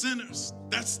friend of sinners.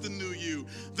 That's the new you.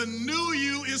 The new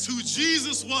you is who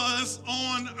Jesus was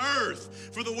on earth.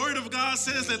 For the word of God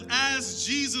says that as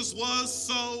Jesus was,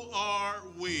 so are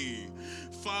we.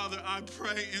 Father, I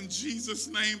pray in Jesus'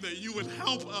 name that you would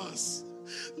help us.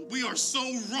 We are so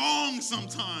wrong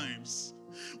sometimes.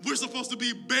 We're supposed to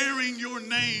be bearing your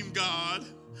name, God.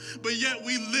 But yet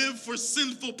we live for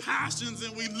sinful passions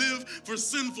and we live for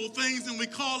sinful things and we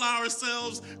call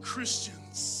ourselves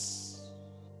Christians.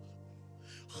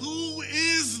 Who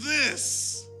is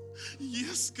this?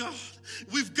 Yes, God.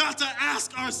 We've got to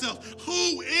ask ourselves,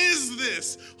 who is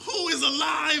this? Who is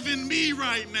alive in me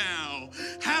right now?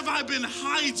 Have I been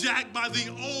hijacked by the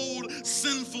old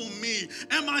sinful me?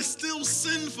 Am I still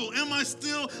sinful? Am I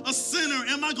still a sinner?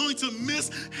 Am I going to miss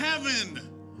heaven?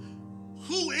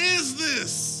 Who is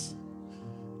this?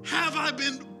 Have I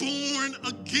been born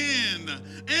again?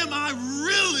 Am I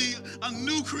really a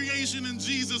new creation in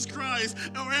Jesus Christ?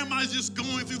 Or am I just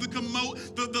going through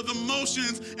the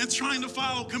motions and trying to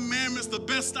follow commandments the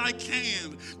best I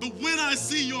can? But when I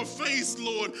see your face,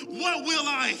 Lord, what will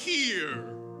I hear?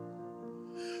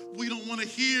 We don't want to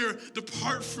hear,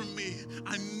 depart from me,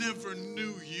 I never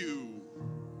knew you.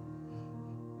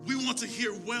 We want to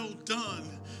hear, well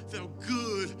done, thou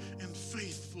good and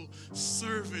faithful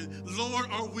servant. Lord,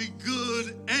 are we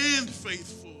good and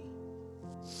faithful?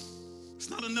 It's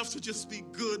not enough to just be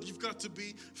good. You've got to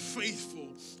be faithful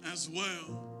as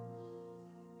well.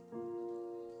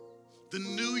 The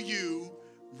new you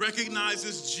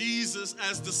recognizes Jesus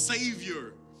as the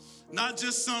Savior, not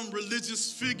just some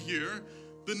religious figure.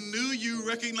 The new you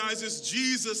recognizes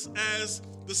Jesus as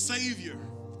the Savior.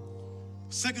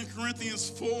 2 Corinthians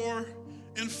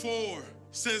 4:4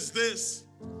 says this: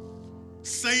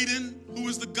 Satan, who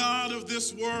is the god of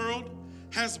this world,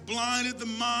 has blinded the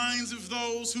minds of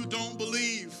those who don't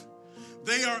believe.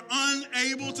 They are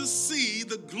unable to see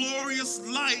the glorious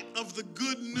light of the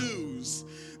good news.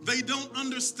 They don't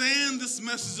understand this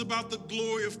message about the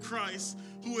glory of Christ,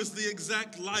 who is the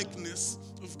exact likeness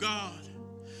of God.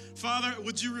 Father,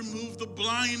 would you remove the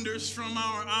blinders from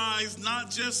our eyes,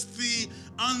 not just the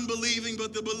unbelieving,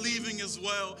 but the believing as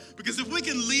well? Because if we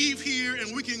can leave here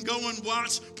and we can go and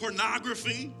watch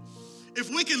pornography, if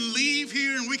we can leave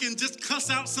here and we can just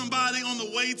cuss out somebody on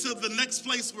the way to the next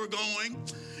place we're going,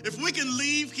 if we can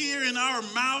leave here and our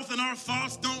mouth and our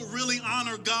thoughts don't really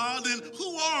honor God, then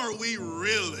who are we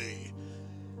really?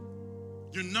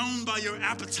 You're known by your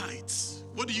appetites.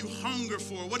 What do you hunger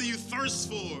for? What do you thirst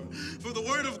for? For the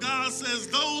word of God says,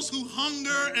 those who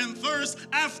hunger and thirst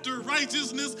after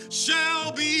righteousness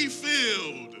shall be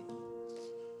filled.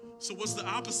 So what's the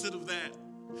opposite of that?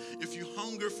 If you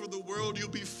hunger for the world, you'll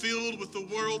be filled with the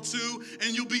world too,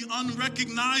 and you'll be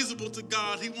unrecognizable to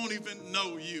God. He won't even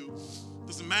know you.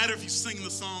 Doesn't matter if you sing the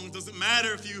songs. Doesn't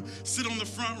matter if you sit on the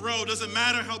front row. Doesn't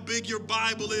matter how big your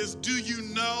Bible is. Do you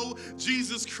know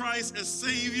Jesus Christ as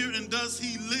Savior, and does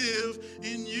he live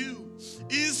in you?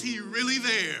 Is he really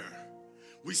there?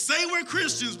 We say we're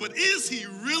Christians, but is he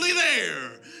really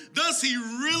there? Does he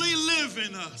really live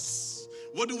in us?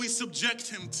 What do we subject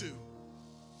him to?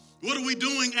 What are we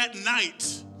doing at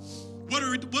night? What are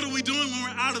we doing when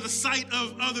we're out of the sight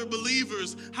of other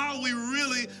believers? How are we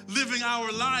really living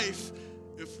our life?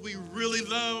 If we really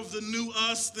love the new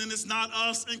us, then it's not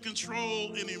us in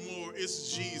control anymore.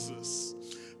 It's Jesus.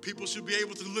 People should be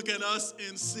able to look at us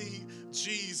and see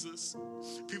Jesus.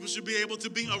 People should be able to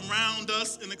be around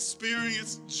us and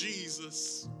experience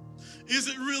Jesus. Is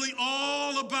it really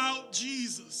all about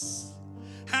Jesus?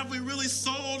 Have we really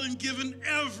sold and given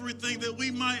everything that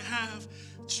we might have?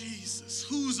 Jesus,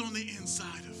 who's on the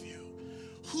inside of you?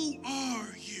 Who are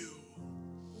you?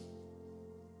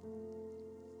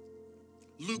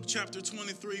 Luke chapter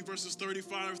 23, verses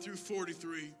 35 through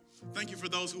 43. Thank you for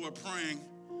those who are praying.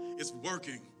 It's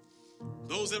working.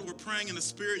 Those that were praying in the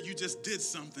Spirit, you just did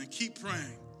something. Keep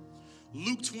praying.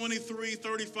 Luke 23,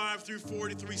 35 through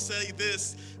 43 say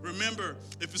this. Remember,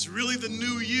 if it's really the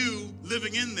new you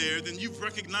living in there, then you've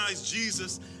recognized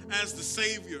Jesus as the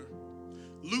Savior.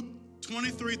 Luke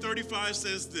 23, 35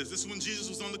 says this. This is when Jesus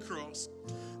was on the cross.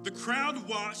 The crowd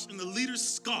watched and the leaders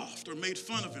scoffed or made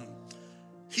fun of him.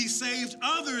 He saved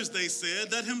others, they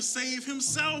said. Let him save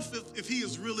himself if he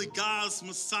is really God's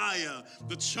Messiah,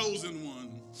 the chosen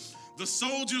one. The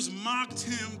soldiers mocked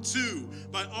him too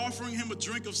by offering him a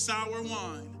drink of sour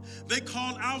wine. They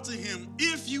called out to him,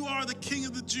 "If you are the King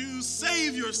of the Jews,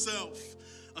 save yourself."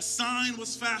 A sign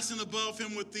was fastened above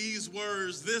him with these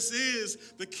words, "This is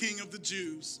the King of the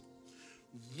Jews."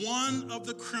 One of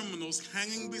the criminals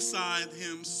hanging beside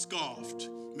him scoffed,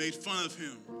 made fun of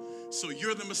him. "So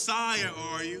you're the Messiah,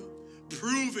 are you?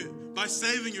 Prove it by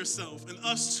saving yourself and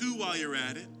us too while you're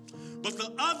at it." But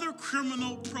the other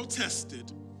criminal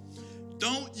protested,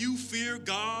 "Don't you fear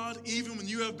God even when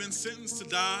you have been sentenced to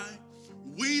die?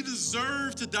 We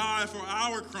deserve to die for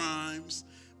our crimes,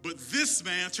 but this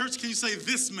man," church, can you say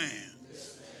this man?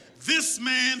 This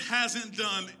man hasn't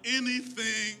done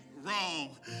anything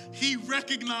wrong. He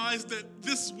recognized that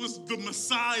this was the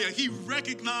Messiah. He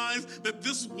recognized that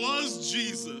this was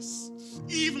Jesus,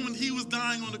 even when he was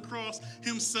dying on the cross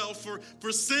himself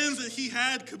for sins that he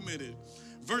had committed.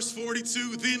 Verse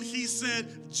 42, then he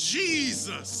said,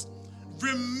 "Jesus,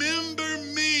 remember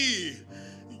me."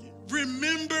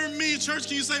 Remember me. Church,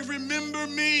 can you say, remember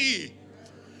me?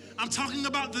 I'm talking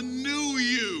about the new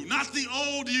you, not the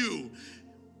old you.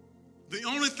 The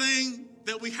only thing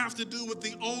that we have to do with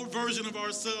the old version of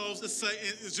ourselves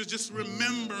is to just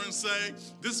remember and say,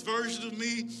 this version of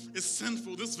me is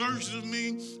sinful. This version of me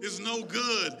is no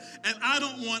good. And I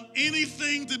don't want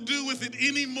anything to do with it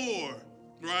anymore,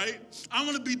 right? I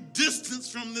want to be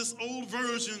distanced from this old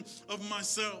version of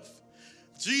myself.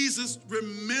 Jesus,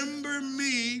 remember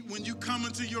me when you come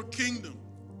into your kingdom.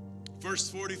 Verse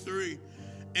 43,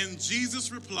 and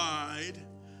Jesus replied,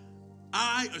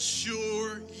 I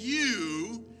assure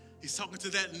you, he's talking to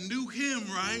that new him,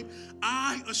 right?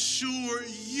 I assure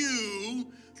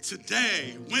you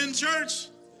today. When, church?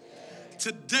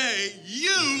 Today,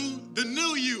 you, the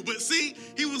new you. But see,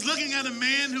 he was looking at a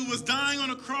man who was dying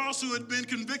on a cross, who had been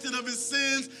convicted of his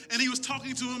sins, and he was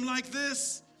talking to him like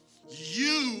this.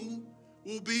 You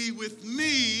will be with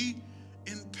me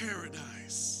in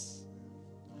paradise.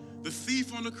 The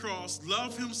thief on the cross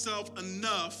loved himself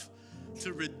enough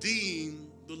to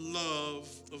redeem the love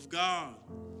of God.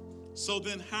 So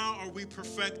then how are we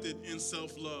perfected in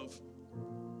self-love?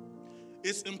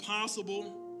 It's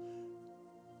impossible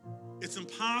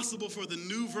for the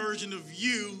new version of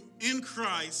you in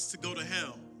Christ to go to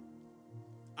hell.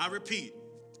 I repeat,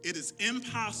 it is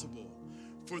impossible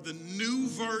for the new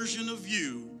version of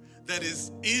you that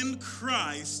is in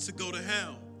Christ to go to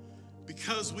hell,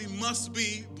 because we must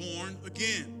be born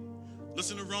again.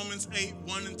 Listen to Romans 8,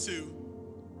 1 and 2.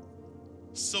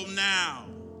 So now,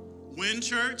 when,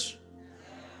 church?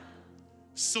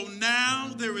 So now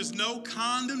there is no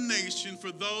condemnation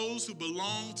for those who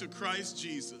belong to Christ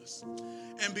Jesus.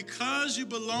 And because you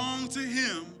belong to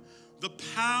him, the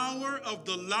power of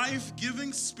the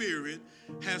life-giving Spirit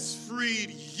has freed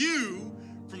you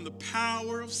from the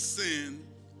power of sin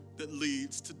that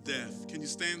leads to death. Can you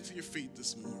stand to your feet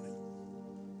this morning?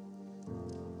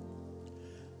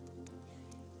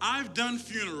 I've done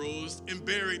funerals and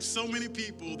buried so many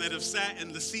people that have sat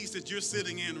in the seats that you're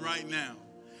sitting in right now.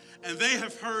 And they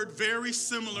have heard very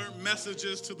similar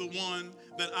messages to the one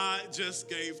that I just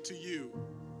gave to you.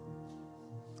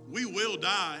 We will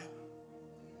die.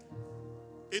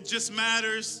 It just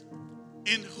matters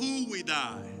in who we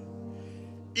die.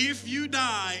 If you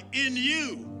die in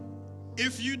you,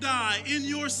 if you die in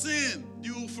your sin,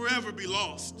 you will forever be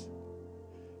lost.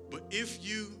 But if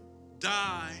you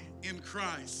die in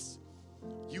Christ,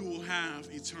 you will have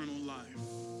eternal life.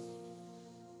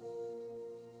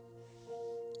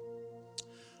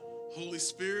 Holy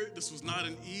Spirit, this was not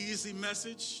an easy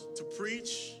message to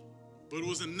preach, but it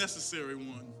was a necessary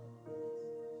one.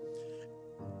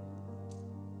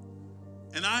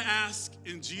 And I ask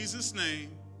in Jesus'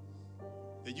 name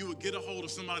that you would get a hold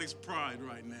of somebody's pride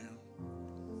right now.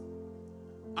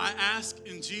 I ask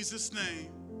in Jesus'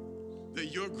 name that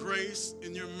your grace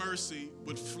and your mercy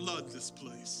would flood this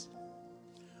place.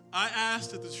 I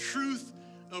ask that the truth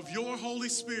of your Holy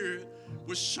Spirit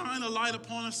would shine a light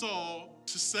upon us all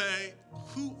to say,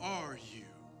 who are you?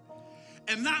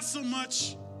 And not so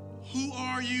much, who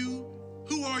are you?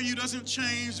 Who are you doesn't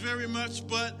change very much,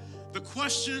 but the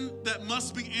question that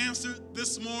must be answered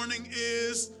this morning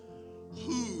is,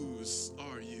 whose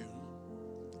are you?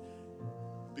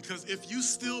 Because if you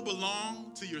still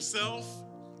belong to yourself,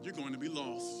 you're going to be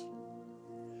lost.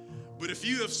 But if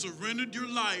you have surrendered your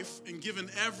life and given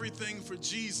everything for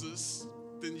Jesus,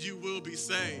 then you will be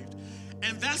saved.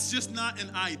 And that's just not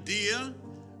an idea,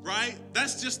 right?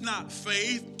 That's just not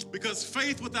faith, because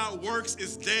faith without works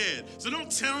is dead. So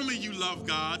don't tell me you love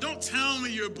God. Don't tell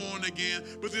me you're born again,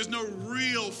 but there's no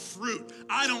real fruit.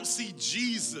 I don't see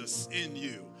Jesus in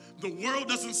you. The world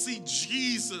doesn't see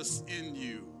Jesus in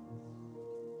you.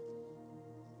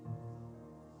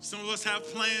 Some of us have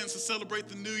plans to celebrate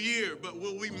the new year, but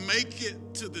will we make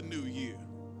it to the new year?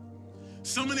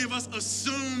 So many of us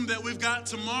assume that we've got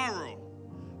tomorrow,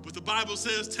 but the Bible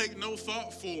says take no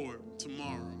thought for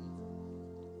tomorrow.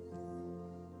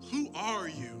 Who are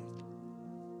you?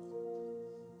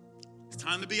 It's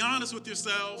time to be honest with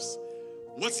yourselves.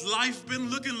 What's life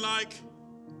been looking like?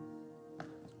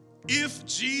 If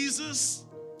Jesus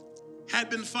had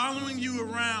been following you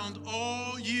around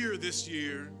all year this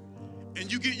year, and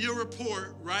you get your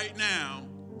report right now,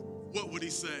 what would he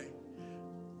say?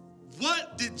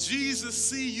 What did Jesus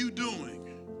see you doing?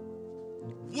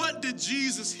 What did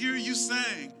Jesus hear you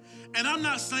saying? And I'm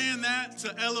not saying that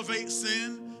to elevate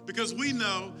sin, because we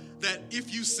know that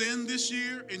if you sin this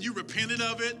year and you repented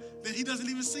of it, then he doesn't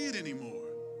even see it anymore.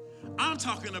 I'm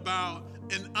talking about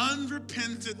an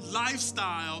unrepented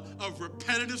lifestyle of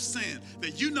repetitive sin,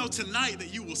 that you know tonight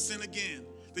that you will sin again,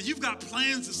 that you've got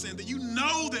plans to sin, that you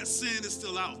know that sin is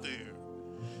still out there.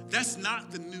 That's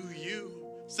not the new you.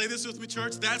 Say this with me,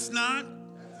 church. That's not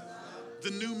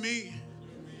the new me.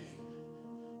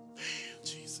 Man,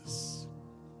 Jesus.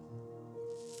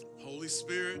 Holy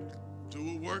Spirit, do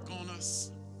a work on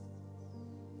us.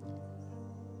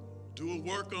 Do a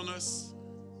work on us.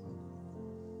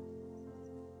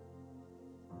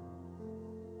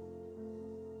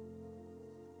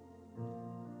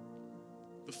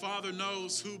 The Father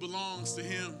knows who belongs to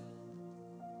him.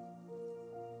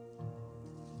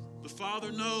 The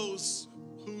Father knows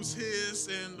who's his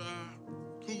and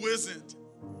who isn't.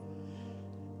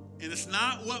 And it's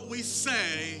not what we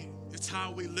say, it's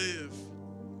how we live.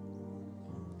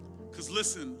 Because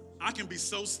listen, I can be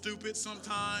so stupid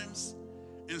sometimes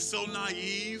and so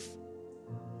naive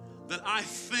that I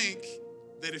think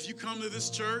that if you come to this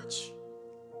church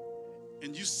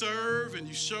and you serve and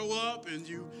you show up and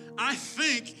I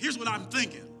think, here's what I'm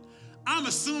thinking. I'm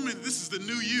assuming this is the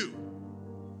new you,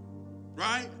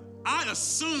 right? I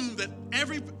assume that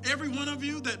every one of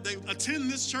you that they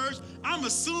attend this church, I'm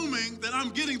assuming that I'm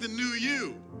getting the new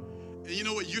you. And you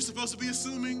know what you're supposed to be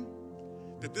assuming?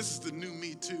 That this is the new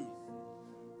me too,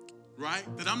 right?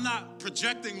 That I'm not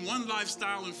projecting one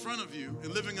lifestyle in front of you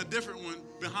and living a different one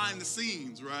behind the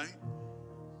scenes, right?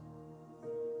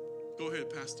 Go ahead,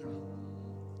 Pastor.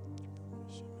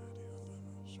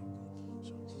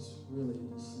 Just really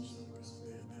essentially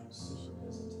understand how super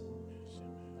hesitant.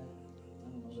 I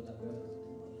don't know that I've ever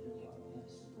come up here a lot of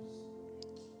pastors.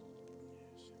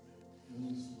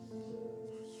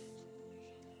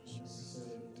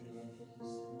 Necessarily do like what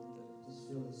he's doing, but I just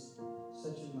feel this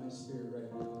such in my spirit right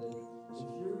now that if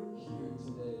you're here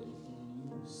today and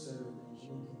you serve in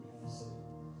any capacity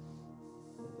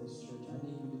at this church, I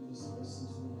need you to just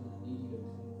listen to me, and I need you to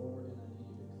come forward, and I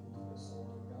need you to come to this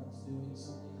altar. God's doing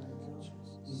something right now.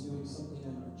 He's doing something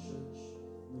in our church.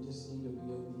 We just need to be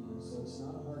obedient. So it's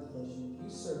not a hard question. If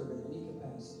you serve in any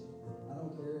capacity, I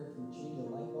don't care if you change a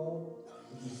light bulb,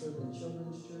 if you serve in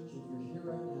children's church, if you're here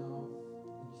right now,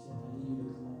 and you say, I need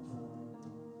you to come up front right now.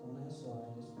 Don't ask why,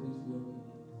 just please be obedient.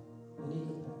 Any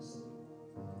capacity.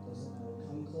 Doesn't matter.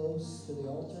 Come close to the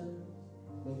altar.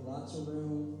 Make lots of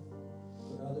room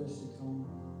for others to come.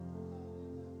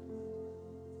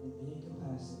 In any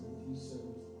capacity, if you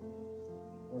serve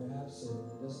or have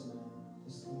served, it doesn't matter.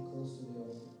 Just come close to the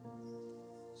altar.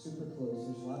 Super close.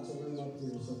 There's lots of room up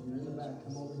here, so if you're in the back,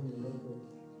 come over here real quick.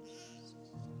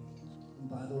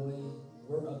 By the way,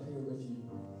 we're up here with you.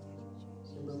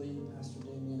 Kimberly, Pastor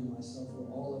Damien, and myself, we're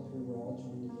all up here. We're all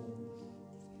joined together.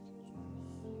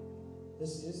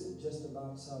 This isn't just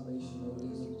about salvation, though it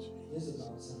is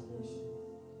about salvation.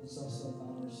 It's also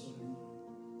about our surrender.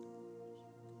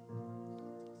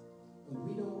 And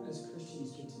we don't, as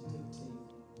Christians, get to dictate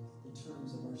the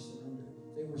terms of our surrender.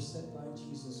 They were set by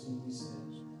Jesus when we said,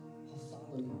 I'll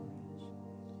follow you.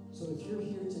 So if you're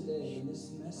here today and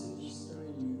this message is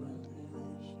stirring you right now,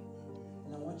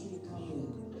 and I want you to come in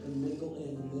and mingle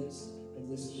in the midst of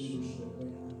this leadership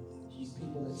right now. These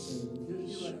people that say, if you're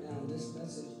here right now and this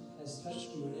message has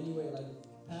touched you in any way, like,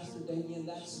 Pastor Damien,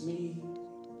 that's me.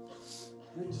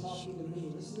 You're talking to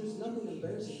me. Listen, there's nothing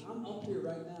embarrassing. I'm up here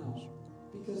right now.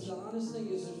 Because the honest thing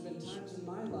is, there's been times in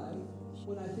my life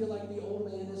when I feel like the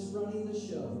old man is running the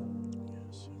show.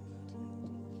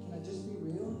 Can I just be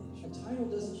real? A title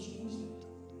doesn't change that.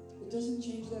 It doesn't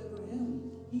change that for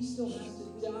him. He still has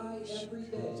to die every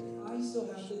day. I still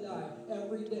have to die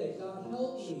every day. God,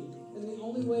 help me. And the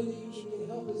only way that you can get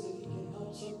help is if you can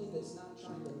help something that's not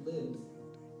trying to live.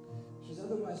 Because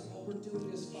otherwise, all we're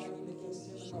doing is fighting against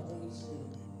him and the Holy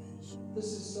Spirit. This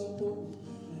is so important.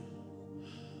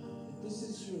 If this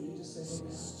is you, you just say, hey,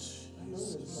 man, I know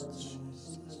there's parts of my life.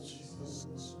 Sometimes it just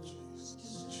doesn't. This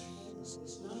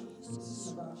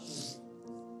isn't about you.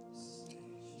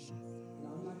 And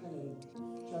I'm not going to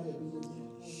try to be the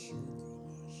temptation.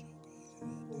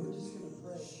 But we're just going to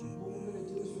pray. What we're going to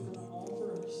do is we're going to offer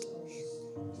ourselves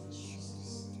to Jesus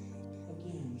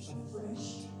again, afresh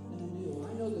and anew.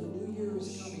 I know the new year is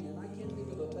coming, and I can't think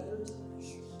of a better time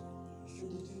than to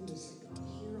do this. God,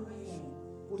 here I am.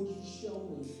 Would you show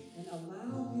me and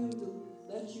allow him to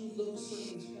let you look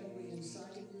circumspectly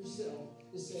inside of yourself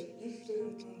to say, is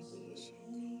there possibly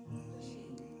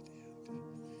anything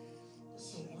that's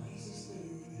the wisest thing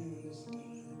you can do in this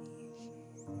life?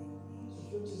 So if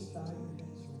you'll just bow your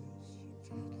heads with us.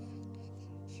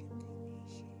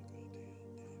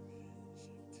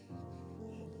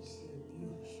 Holy Spirit, you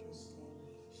have this moment.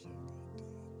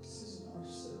 This isn't our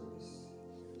service.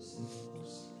 This is your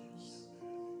service.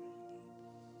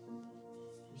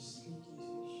 You're speaking to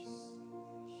us.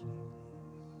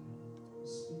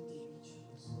 Speak to each of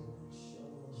us, Lord, and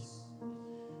show us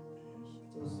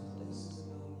those places in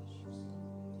our lives.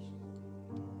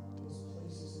 Those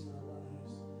places in our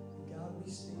lives. And God, we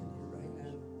stand here right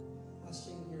now. I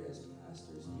stand here as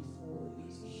pastors before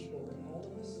these people and all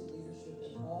of us in leadership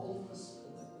and all of us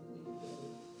collectively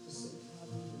together to say, God,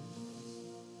 we repent.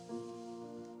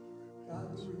 God,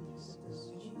 we repent if there's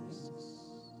any business,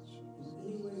 in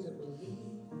any way that we're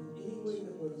leading, in any way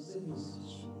that we're living,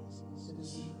 that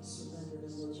is not surrendered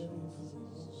and we're living for the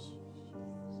Lord.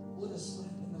 What a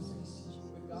slap in the face to you.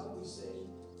 But God, we say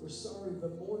we're sorry,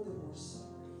 but more than we're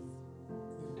sorry,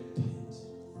 we repent.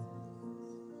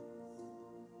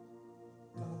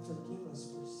 God, forgive us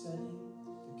for setting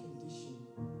the condition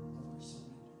of our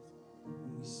surrender.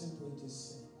 And we simply just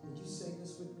say, would you say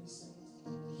this with me, saints?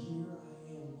 Here I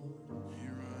am, Lord.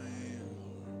 Here I am,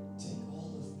 Lord. Take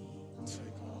all of me.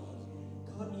 Take all of me.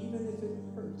 God, even if it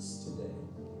hurts today,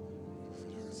 If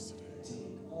it hurts today,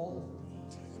 take all of me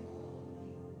take all of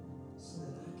me. so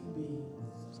that I can be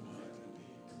So I can be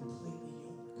completely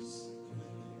yours.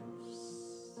 yours.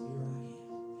 Here I am.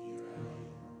 Here I am.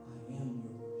 I am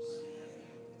yours.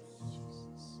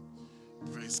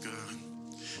 Praise God.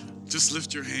 Just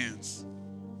lift your hands.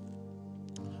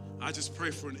 I just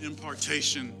pray for an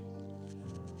impartation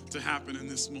to happen in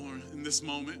this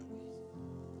moment.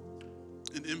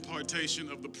 An impartation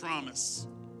of the promise.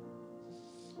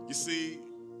 You see,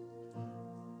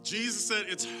 Jesus said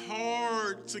it's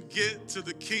hard to get to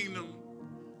the kingdom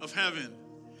of heaven.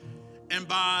 And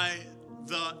by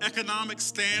the economic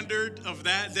standard of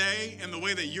that day and the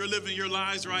way that you're living your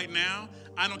lives right now,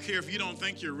 I don't care if you don't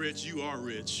think you're rich, you are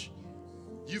rich.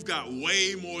 You've got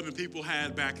way more than people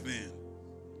had back then.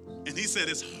 And he said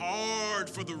it's hard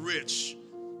for the rich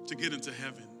to get into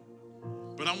heaven.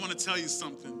 But I want to tell you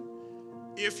something.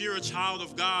 If you're a child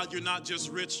of God, you're not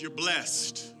just rich, you're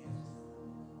blessed.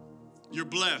 You're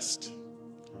blessed.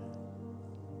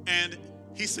 And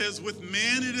he says, with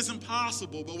men it is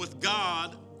impossible, but with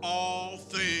God, all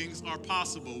things are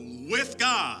possible. With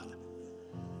God.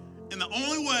 And the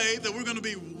only way that we're going to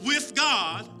be with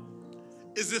God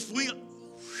is if we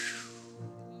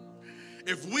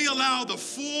allow the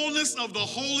fullness of the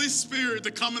Holy Spirit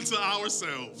to come into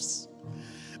ourselves.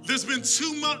 There's been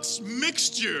too much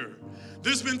mixture.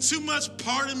 There's been too much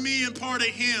part of me and part of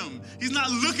him. He's not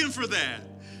looking for that.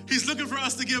 He's looking for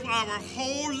us to give our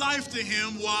whole life to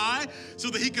him. Why? So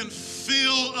that he can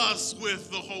fill us with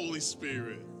the Holy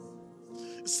Spirit.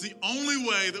 It's the only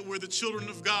way that we're the children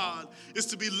of God, is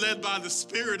to be led by the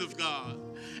Spirit of God.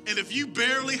 And if you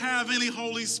barely have any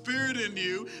Holy Spirit in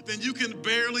you, then you can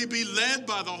barely be led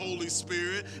by the Holy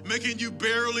Spirit, making you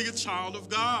barely a child of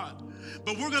God.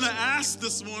 But we're going to ask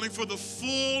this morning for the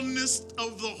fullness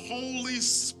of the Holy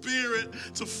Spirit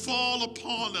to fall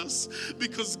upon us,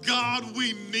 because God,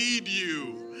 we need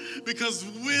you. Because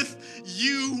with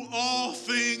you, all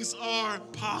things are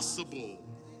possible.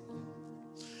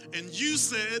 And you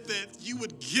said that you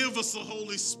would give us the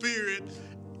Holy Spirit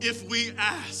if we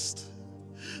asked.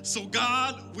 So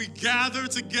God, we gather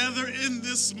together in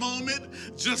this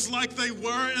moment, just like they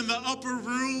were in the upper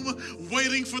room,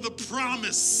 waiting for the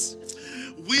promise.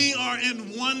 We are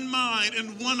in one mind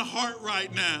and one heart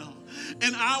right now.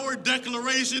 And our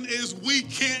declaration is we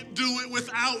can't do it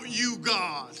without you,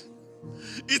 God.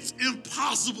 It's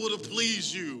impossible to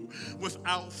please you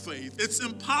without faith. It's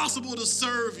impossible to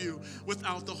serve you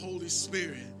without the Holy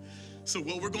Spirit. So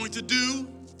what we're going to do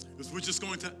is we're just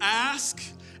going to ask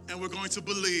and we're going to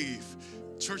believe.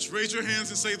 Church, raise your hands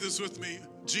and say this with me.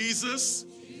 Jesus,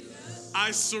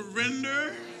 I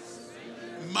surrender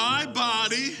my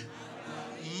body,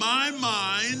 my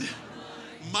mind,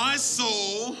 my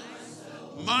soul,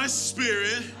 my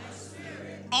spirit,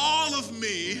 all of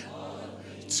me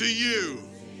to you.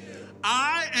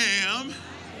 I am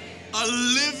a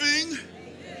living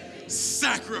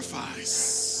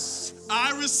sacrifice.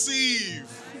 I receive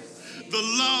the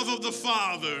love of the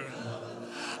Father.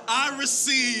 I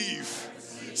receive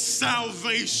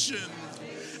salvation.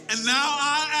 And now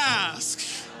I ask,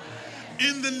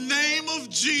 in the name of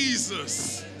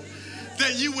Jesus,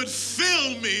 that you would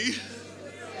fill me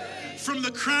from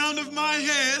the crown of my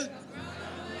head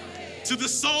to the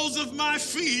soles of my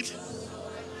feet,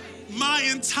 my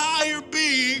entire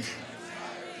being,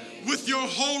 with your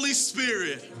Holy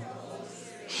Spirit.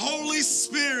 Holy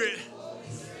Spirit,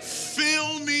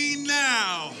 fill me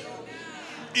now.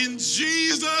 In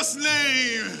Jesus'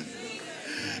 name,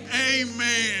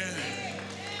 amen.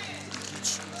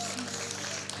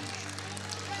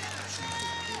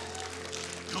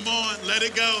 Come on, let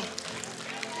it go.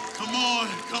 Come on,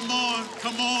 come on,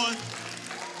 come on.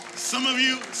 Some of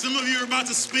you are about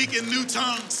to speak in new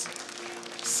tongues.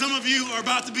 Some of you are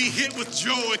about to be hit with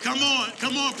joy. Come on,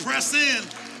 press in,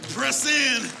 press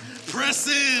in, press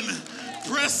in,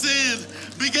 press in.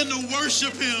 Begin to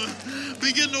worship him.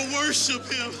 Begin to worship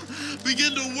him.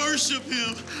 Begin to worship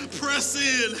him. Press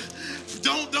in.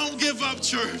 Don't give up,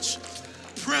 church.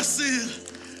 Press in.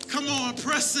 Come on,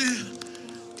 press in.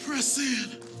 Press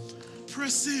in.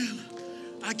 Press in.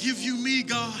 I give you me,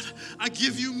 God. I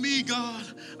give you me, God.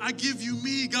 I give you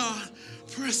me, God.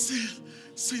 Press in.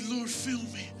 Say, Lord, fill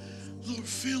me. Lord,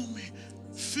 fill me.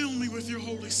 Fill me with your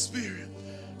Holy Spirit.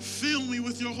 Fill me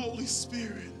with your Holy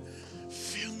Spirit.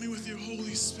 Fill me with your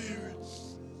Holy Spirit.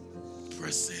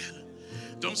 Press in.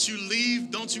 Don't you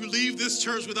leave this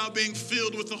church without being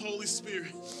filled with the Holy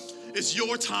Spirit. It's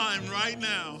your time right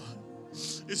now.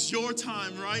 It's your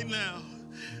time right now.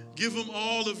 Give him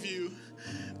all of you.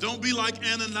 Don't be like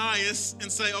Ananias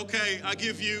and say, okay, I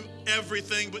give you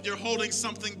everything, but you're holding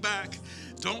something back.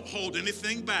 Don't hold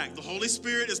anything back. The Holy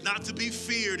Spirit is not to be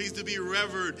feared. He's to be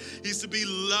revered. He's to be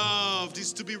loved.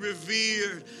 He's to be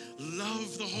revered.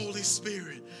 Love the Holy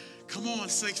Spirit. Come on,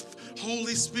 say,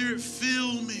 Holy Spirit,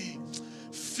 fill me.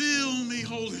 Fill me,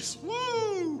 Holy Spirit.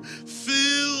 Woo!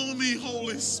 Fill me,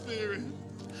 Holy Spirit.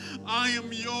 I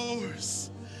am yours.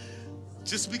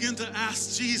 Just begin to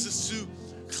ask Jesus to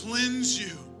cleanse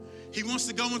you. He wants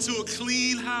to go into a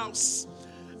clean house.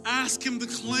 Ask him to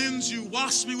cleanse you.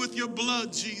 Wash me with your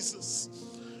blood, Jesus.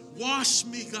 Wash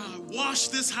me, God. Wash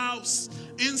this house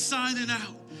inside and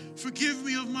out. Forgive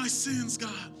me of my sins, God.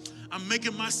 I'm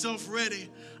making myself ready.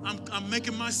 I'm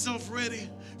making myself ready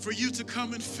for you to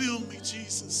come and fill me,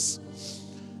 Jesus.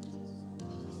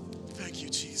 Thank you,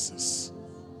 Jesus.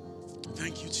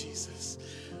 Thank you, Jesus.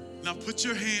 Now put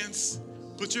your hands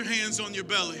on your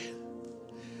belly.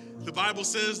 The Bible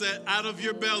says that out of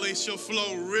your belly shall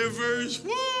flow rivers,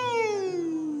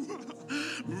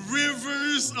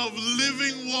 rivers of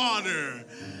living water.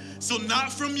 So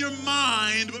not from your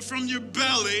mind, but from your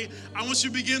belly, I want you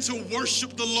to begin to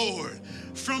worship the Lord.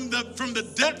 From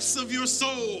the depths of your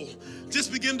soul,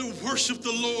 just begin to worship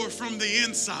the Lord from the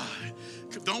inside.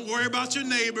 Don't worry about your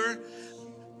neighbor.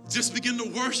 Just begin to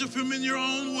worship him in your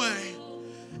own way.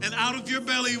 And out of your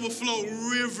belly will flow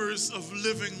rivers of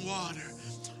living water.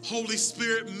 Holy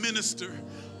Spirit, minister.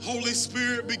 Holy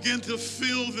Spirit, begin to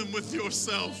fill them with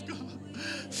yourself, God.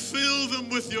 Fill them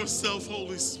with yourself,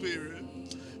 Holy Spirit.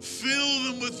 Fill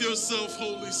them with yourself,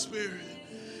 Holy Spirit.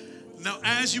 Now,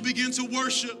 as you begin to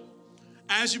worship,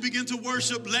 As you begin to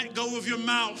worship, let go of your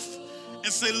mouth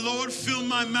and say, Lord, fill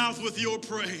my mouth with your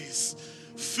praise.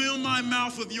 Fill my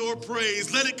mouth with your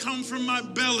praise. Let it come from my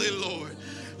belly, Lord.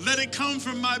 Let it come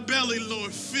from my belly,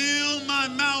 Lord. Fill my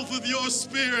mouth with your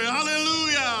spirit.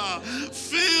 Hallelujah.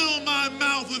 Fill my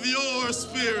mouth with your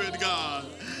spirit, God.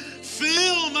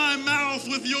 Fill my mouth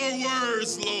with your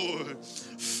words, Lord.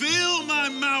 Fill my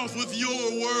mouth with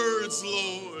your words,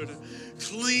 Lord.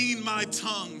 Clean my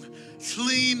tongue.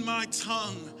 Clean my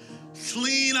tongue.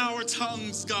 Clean our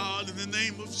tongues, God, in the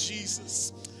name of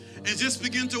Jesus. And just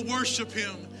begin to worship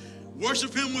him.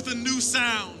 Worship him with a new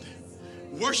sound.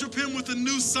 Worship him with a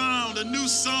new sound, a new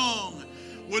song.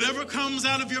 Whatever comes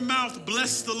out of your mouth,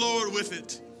 bless the Lord with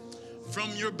it. From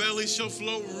your belly shall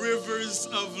flow rivers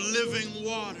of living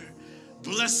water.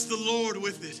 Bless the Lord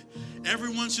with it.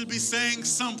 Everyone should be saying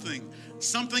something.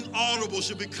 Something audible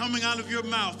should be coming out of your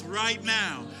mouth right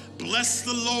now. Bless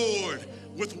the Lord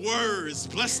with words.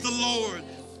 Bless the Lord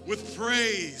with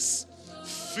praise.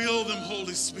 Fill them,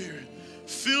 Holy Spirit.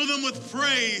 Fill them with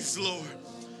praise, Lord.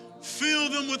 Fill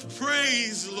them with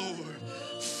praise, Lord.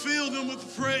 Fill them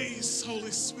with praise, Holy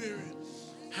Spirit.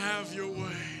 Have your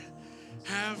way.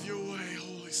 Have your way,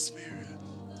 Holy Spirit.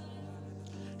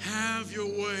 Have your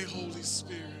way, Holy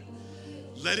Spirit.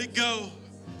 Let it go.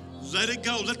 Let it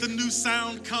go. Let the new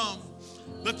sound come.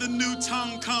 Let the new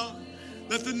tongue come.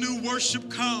 Let the new worship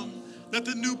come. Let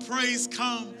the new praise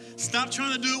come. Stop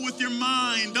trying to do it with your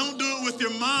mind. Don't do it with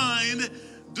your mind.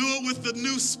 Do it with the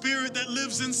new spirit that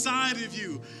lives inside of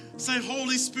you. Say,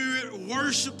 Holy Spirit,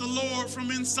 worship the Lord from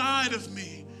inside of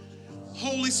me.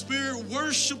 Holy Spirit,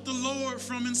 worship the Lord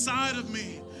from inside of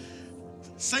me.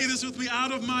 Say this with me.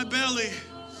 Out of my belly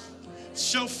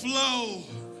shall flow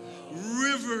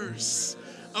rivers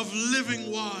of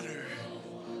living water.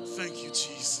 Thank you,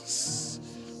 Jesus.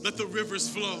 Let the rivers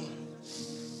flow.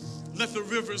 Let the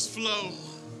rivers flow.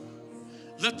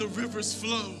 Let the rivers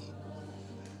flow.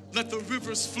 Let the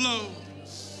rivers flow.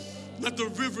 Let the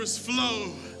rivers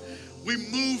flow. We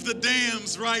move the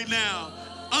dams right now.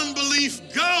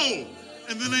 Unbelief, go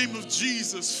in the name of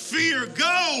Jesus. Fear,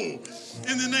 go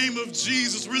in the name of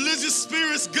Jesus. Religious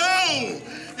spirits, go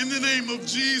in the name of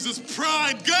Jesus.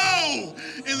 Pride, go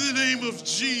in the name of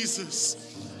Jesus.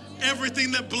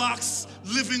 Everything that blocks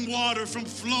living water from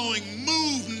flowing,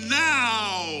 move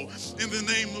now in the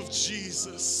name of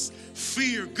Jesus.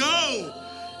 Fear, go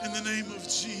in the name of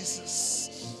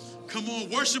Jesus. Come on,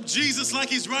 worship Jesus like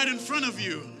he's right in front of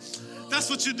you. That's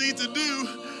what you need to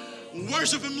do.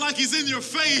 Worship him like he's in your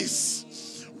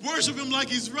face. Worship him like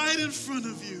he's right in front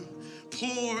of you.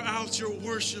 Pour out your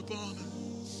worship on him.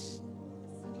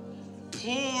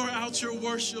 Pour out your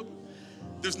worship.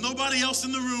 There's nobody else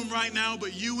in the room right now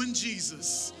but you and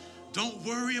Jesus. Don't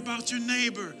worry about your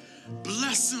neighbor.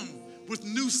 Bless him with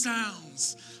new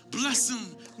sounds. Bless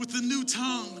him with a new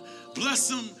tongue. Bless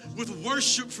him with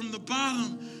worship from the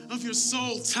bottom of your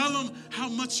soul. Tell him how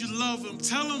much you love him.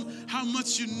 Tell him how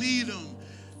much you need him.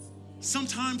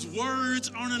 Sometimes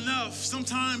words aren't enough.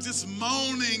 Sometimes it's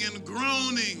moaning and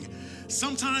groaning.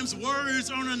 Sometimes words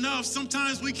aren't enough.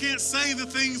 Sometimes we can't say the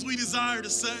things we desire to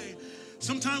say.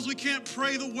 Sometimes we can't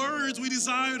pray the words we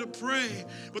desire to pray.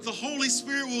 But the Holy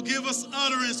Spirit will give us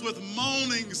utterance with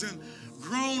moanings and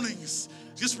groanings.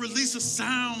 Just release a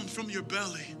sound from your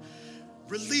belly.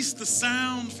 Release the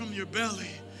sound from your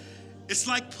belly. It's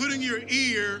like putting your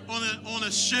ear on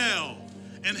a shell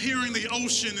and hearing the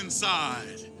ocean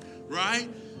inside, right?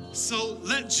 So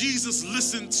let Jesus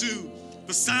listen to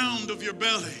the sound of your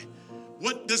belly.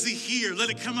 What does he hear? Let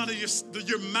it come out of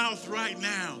your mouth right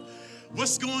now.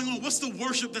 What's going on? What's the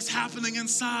worship that's happening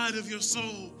inside of your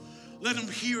soul? Let him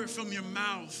hear it from your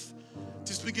mouth.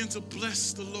 Just begin to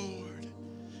bless the Lord.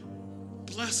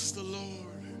 Bless the Lord.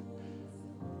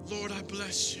 Lord, I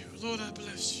bless you. Lord, I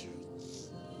bless you.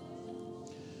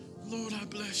 Lord, I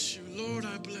bless you. Lord,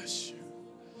 I bless you.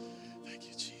 Thank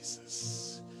you,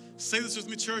 Jesus. Say this with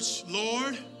me, church. Lord,